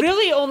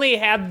really only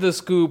had the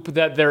scoop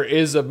that there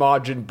is a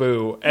Majin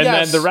Buu, and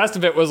Yes. then the rest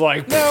of it was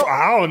like, No.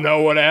 I don't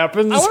know what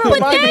happens. I want to But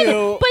remind then,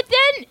 you.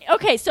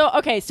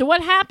 so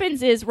what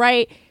happens is,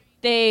 right,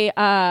 they,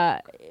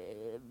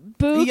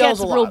 Boo He yells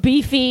gets a real lot.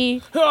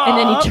 beefy, and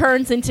then he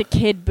turns into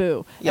Kid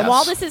Boo. Yes. And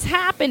while this is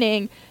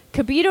happening,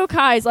 Kibito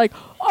Kai's like,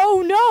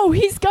 oh no,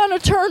 he's gonna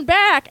turn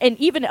back. And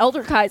even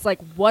Elder Kai's like,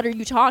 what are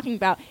you talking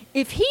about?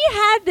 If he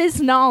had this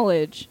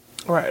knowledge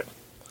Right.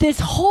 this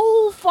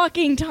whole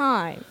fucking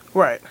time,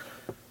 Right.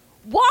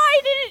 why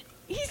didn't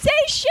he say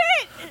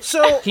shit?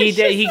 So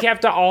He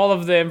kept all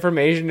of the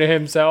information to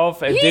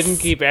himself and He's- didn't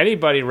keep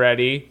anybody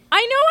ready.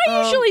 I know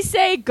I usually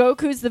say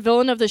Goku's the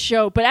villain of the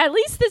show, but at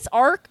least this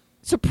arc,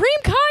 Supreme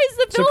Kai is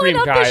the villain Supreme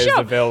of Kai the is show.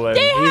 the villain.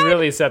 They He had,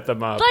 really set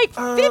them up. like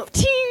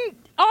 15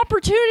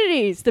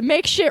 opportunities to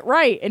make shit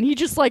right, and he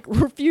just like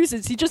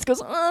refuses. He just goes,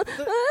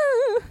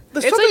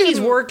 there's It's something, like he's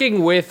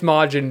working with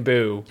Majin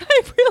Buu.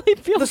 I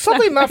really feel there's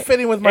something not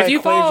fitting with my If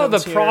you follow the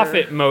equations here.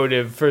 profit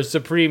motive for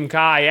Supreme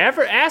Kai,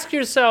 ever ask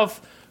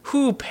yourself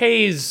who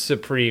pays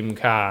Supreme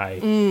Kai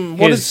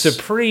what his is-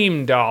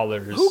 Supreme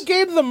dollars? Who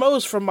gained the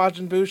most from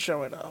Majin Buu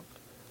showing up?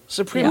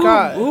 Supreme Yeah.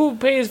 Kai. Who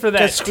pays for that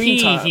Gets screen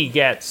tea time. he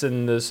gets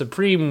in the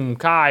Supreme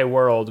Kai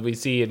world we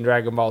see in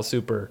Dragon Ball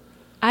Super?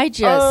 I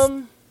just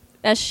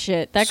that's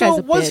shit. That So guy's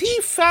a was bitch.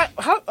 he fat?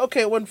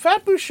 Okay, when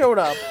Fat Buu showed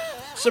up,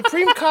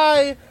 Supreme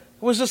Kai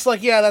was just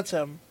like, yeah, that's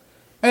him.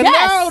 And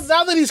Yes.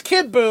 now that he's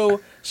Kid Buu,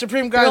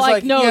 Supreme Guy's You're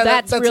like, no, yeah,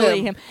 that's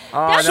really him.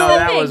 Oh, That's no, the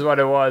that thing. was what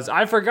it was.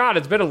 I forgot.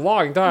 It's been a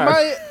long time.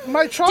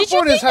 My Did you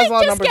chalkboard think has a lot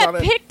they of just numbers get on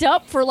it. picked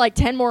up for like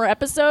 10 more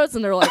episodes,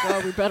 and they're like,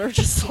 oh, we better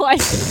just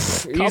like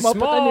He's come up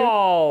with a new.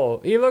 small.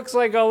 He looks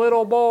like a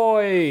little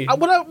boy.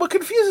 What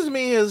confuses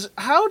me is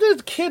how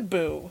did Kid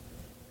Buu?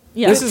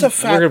 Yeah, This It's is a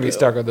Fat we're gonna be Buu.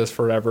 stuck on this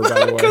forever,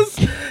 by the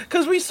way.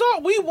 Because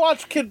we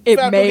watched Kid It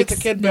Fat Buu get makes to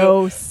Kid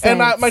no Buu, and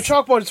my sense.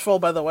 chalkboard is full,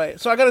 by the way.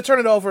 So I got to turn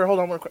it over. Hold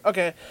on, real quick.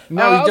 Okay.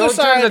 No, other don't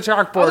turn the side-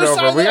 chalkboard other over.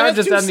 side, We it gotta has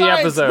just two end the sides.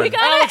 episode. we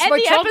gotta Alex, end my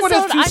the chalkboard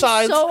has episode. two I'm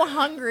sides. so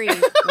hungry.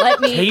 Let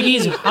me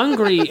Katie's eat.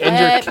 hungry and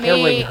Let you're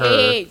killing me her.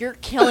 eat. You're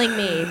killing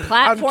me.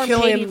 Platform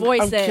Katie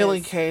voices. I'm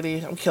killing Katie.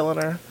 I'm killing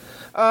her.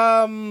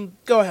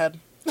 Go ahead.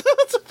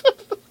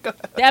 The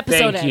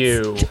episode Thank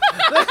ends. you.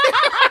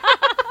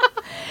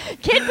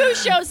 Kid Buu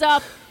shows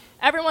up.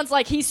 Everyone's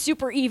like, he's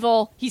super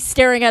evil. He's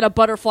staring at a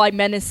butterfly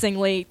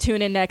menacingly.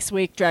 Tune in next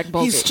week, Dragon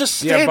Ball He's Z. just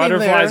standing Yeah,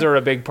 butterflies there. are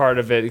a big part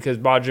of it because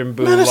Majin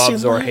Buu Menacing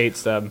loves or light.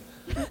 hates them.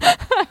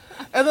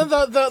 And then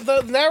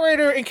the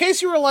narrator, in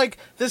case you were like,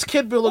 this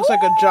Kid Buu looks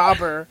like a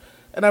jobber,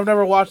 and I've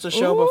never watched the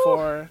show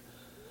before.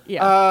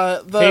 Yeah.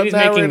 Katie's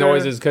making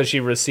noises because she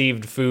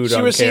received food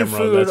on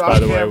camera. That's, by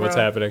the way, what's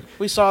happening.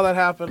 We saw that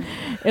happen.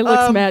 It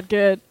looks mad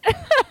good.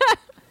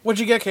 What'd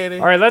you get, Katie?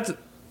 All right, let's...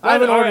 I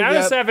haven't ordered out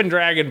yet. of 7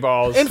 Dragon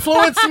Balls.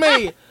 Influence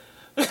me!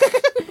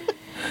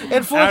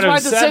 Influence Out my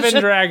of 7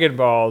 decision. Dragon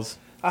Balls.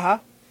 Uh-huh.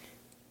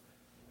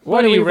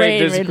 What do you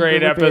rate rate this in great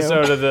the review?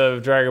 episode of the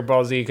Dragon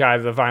Ball Z Kai,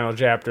 the final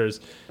chapters?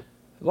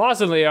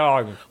 Lawson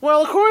Leong.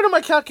 Well, according to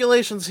my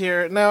calculations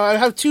here, now I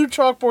have 2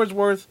 chalkboards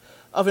worth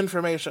of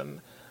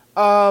information. 6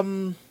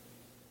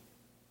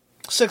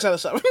 out of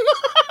 7.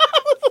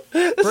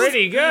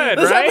 Pretty good,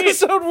 This right?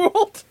 episode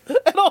ruled,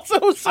 and also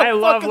was so I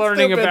love fucking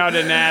learning stupid. about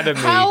anatomy.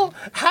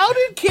 How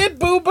did Kid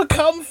Buu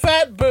become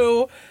Fat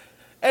Buu,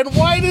 and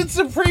why did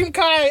Supreme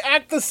Kai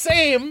act the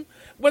same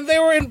when they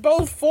were in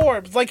both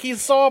forms? Like he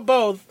saw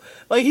both.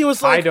 Like he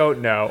was like, I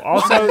don't know.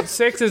 Also,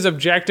 6 is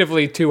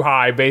objectively too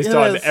high based It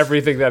on is.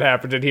 everything that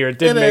happened in here. It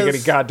didn't It make is.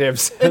 any goddamn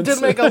sense. It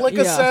didn't make a lick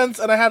of Yeah. sense,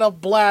 and I had a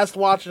blast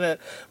watching it.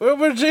 When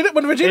Vegeta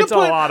It's a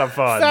put lot of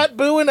fun. Fat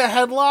Buu in a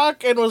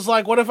headlock and was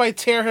like, "What if I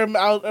tear him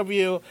out of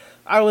you?"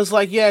 I was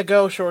like, "Yeah,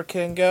 go, Short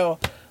King, go."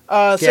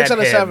 6 Get out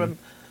of him. 7.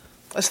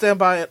 I stand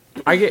by it.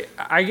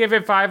 I give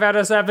it 5 out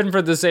of 7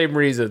 for the same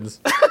reasons.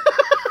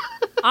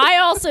 I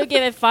also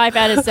give it 5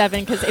 out of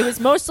 7 because it was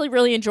mostly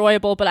really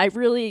enjoyable, but I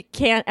really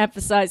can't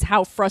emphasize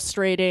how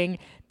frustrating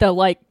the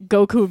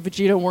Goku and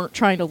Vegeta weren't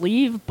trying to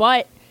leave,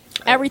 but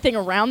everything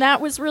around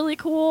that was really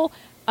cool.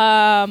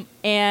 And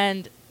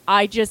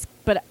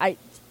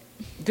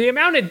The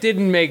amount it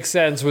didn't make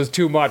sense was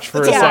too much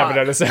for a It's a 7 lot.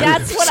 out of 7.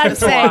 that's what I'm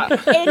saying.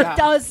 It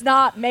does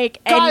not make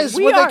any Guys,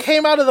 when they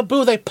came out of the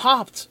Buu, they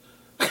popped.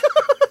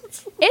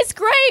 It's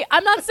great.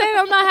 I'm not saying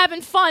I'm not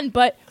having fun,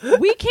 but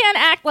we can't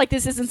act like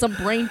this isn't some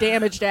brain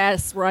damaged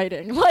ass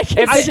writing. Like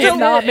If it's just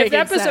not the making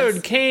episode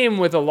sense. came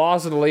with a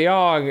Lawson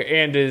Leong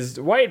and his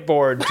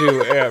whiteboard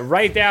to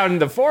write down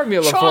the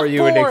formula for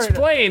you and Chalkboard.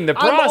 explain the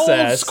I'm old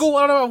process. school.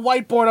 I don't have a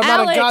whiteboard. I'm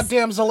not Alex. a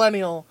goddamn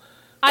zillennial.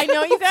 I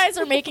know you guys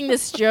are making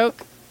this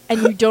joke,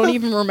 and you don't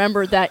even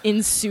remember that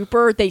in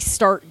Super they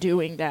start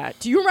doing that.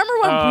 Do you remember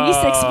when Whis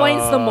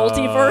explains the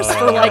multiverse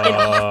for in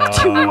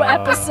 2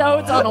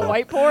 episodes on a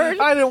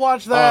whiteboard? I didn't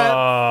watch that.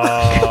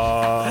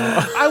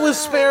 I was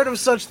spared of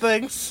such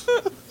things.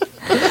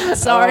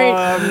 Sorry,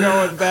 I'm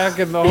going back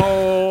in the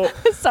hole.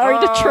 sorry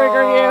to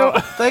trigger you.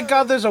 Thank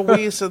God there's a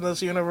Whis in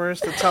this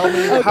universe to tell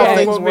me how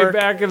things Put me work.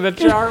 back in the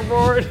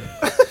chalkboard.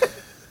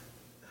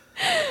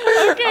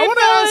 Okay, I want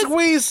to fellas, ask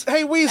Whis,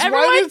 hey Whis, why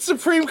Everyone- did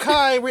Supreme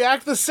Kai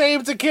react the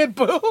same to Kid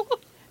Buu?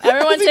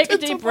 everyone He take a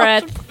did deep so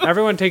breath.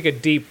 Everyone take a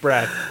deep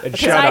breath and Because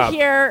shut I up.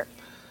 hear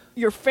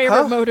your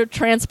favorite Huh? mode of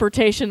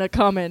transportation a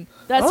coming.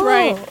 That's Oh.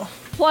 right.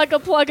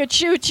 Plug a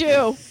choo choo.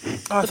 Oh,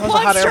 I thought it was a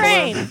hot Plug air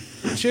train. balloon.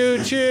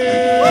 Choo choo.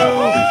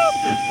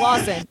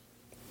 Lawson.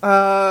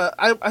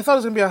 I thought it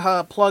was gonna be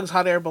a Plug's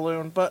hot air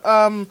balloon, but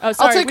Oh, I'll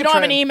sorry. take We a don't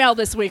have an train. email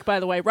this week, by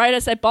the way. Write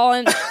us at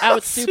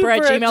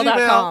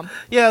ballingoutsuper@gmail.com.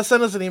 Yeah,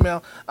 send us an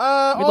email. We'd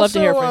also, love to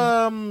hear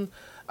from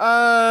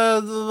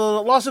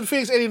the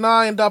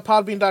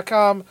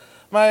LawsonPhoenix89.podbean.com.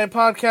 My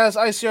podcast,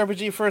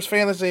 ICRPG First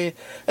Fantasy,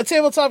 a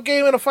tabletop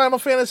game in a Final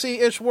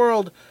Fantasy-ish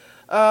world,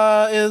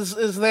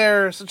 is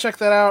there. So check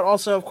that out.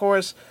 Also, of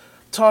course,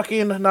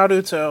 Talking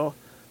Naruto,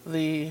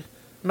 the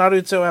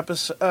Naruto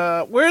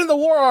episode. We're in the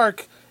war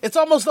arc. It's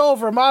almost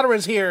over.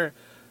 Madara's here.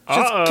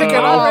 Just kick it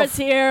Laura's off.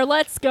 here.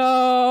 Let's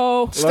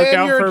go. Stand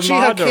out your for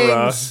Uchiha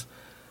Madara. Kings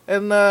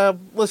and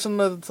listen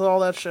to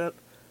all that shit.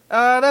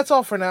 That's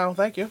all for now.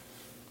 Thank you.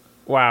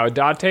 Wow,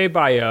 Date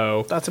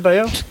Bio. That's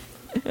about you.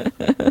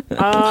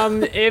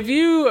 If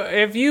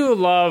you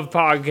love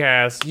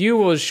podcasts, you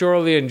will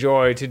surely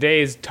enjoy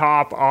today's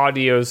top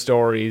audio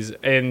stories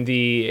in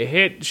the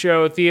hit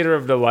show Theater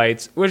of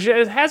Delights, which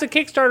has a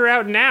Kickstarter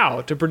out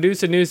now to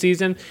produce a new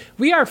season.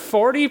 We are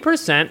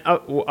 40%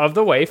 of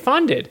the way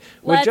funded,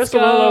 with Let's just a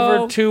little go.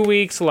 over 2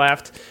 weeks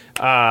left.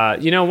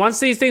 Once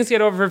these things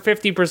get over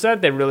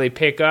 50%, they really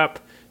pick up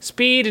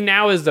speed. And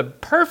now is the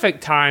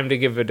perfect time to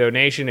give a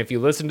donation if you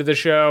listen to the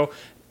show.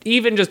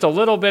 Even just a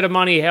little bit of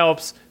money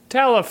helps.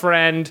 Tell a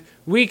friend.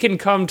 We can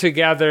come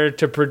together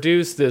to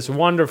produce this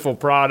wonderful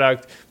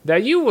product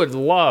that you would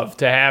love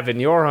to have in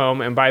your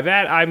home. And by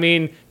that, I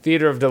mean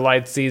Theater of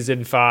Delights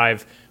Season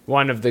 5,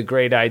 one of the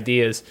great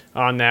ideas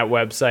on that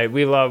website.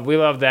 We love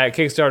that.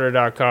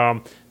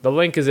 Kickstarter.com. The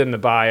link is in the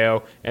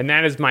bio. And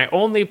that is my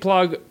only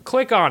plug.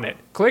 Click on it.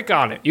 Click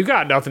on it. You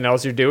got nothing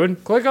else you're doing.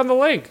 Click on the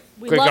link.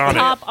 We Click love on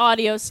top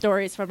audio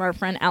stories from our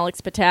friend Alex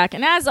Patak.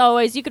 And as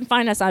always, you can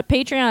find us on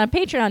Patreon at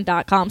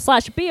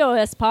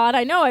patreon.com/BOSpod.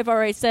 I know I've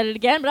already said it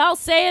again, but I'll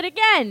say it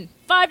again.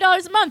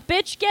 $5 a month,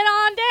 bitch. Get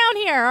on down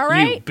here, all You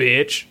right?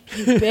 bitch.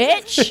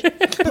 Bitch.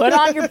 Put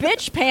on your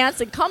bitch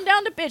pants and come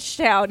down to Bitch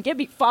Town. Give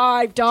me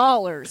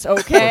 $5,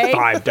 okay?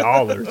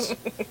 $5.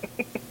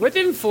 With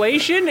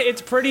inflation,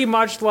 it's pretty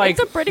much like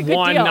It's a pretty good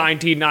one deal.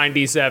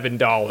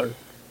 $1997.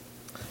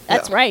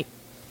 That's right.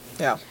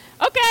 Yeah.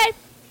 Okay.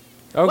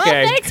 Well,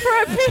 Okay. thanks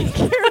for being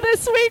here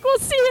this week. We'll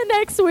see you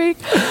next week.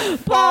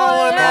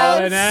 Ballin'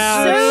 Ballin'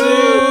 out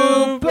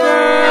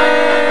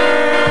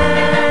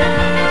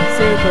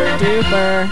Super duper.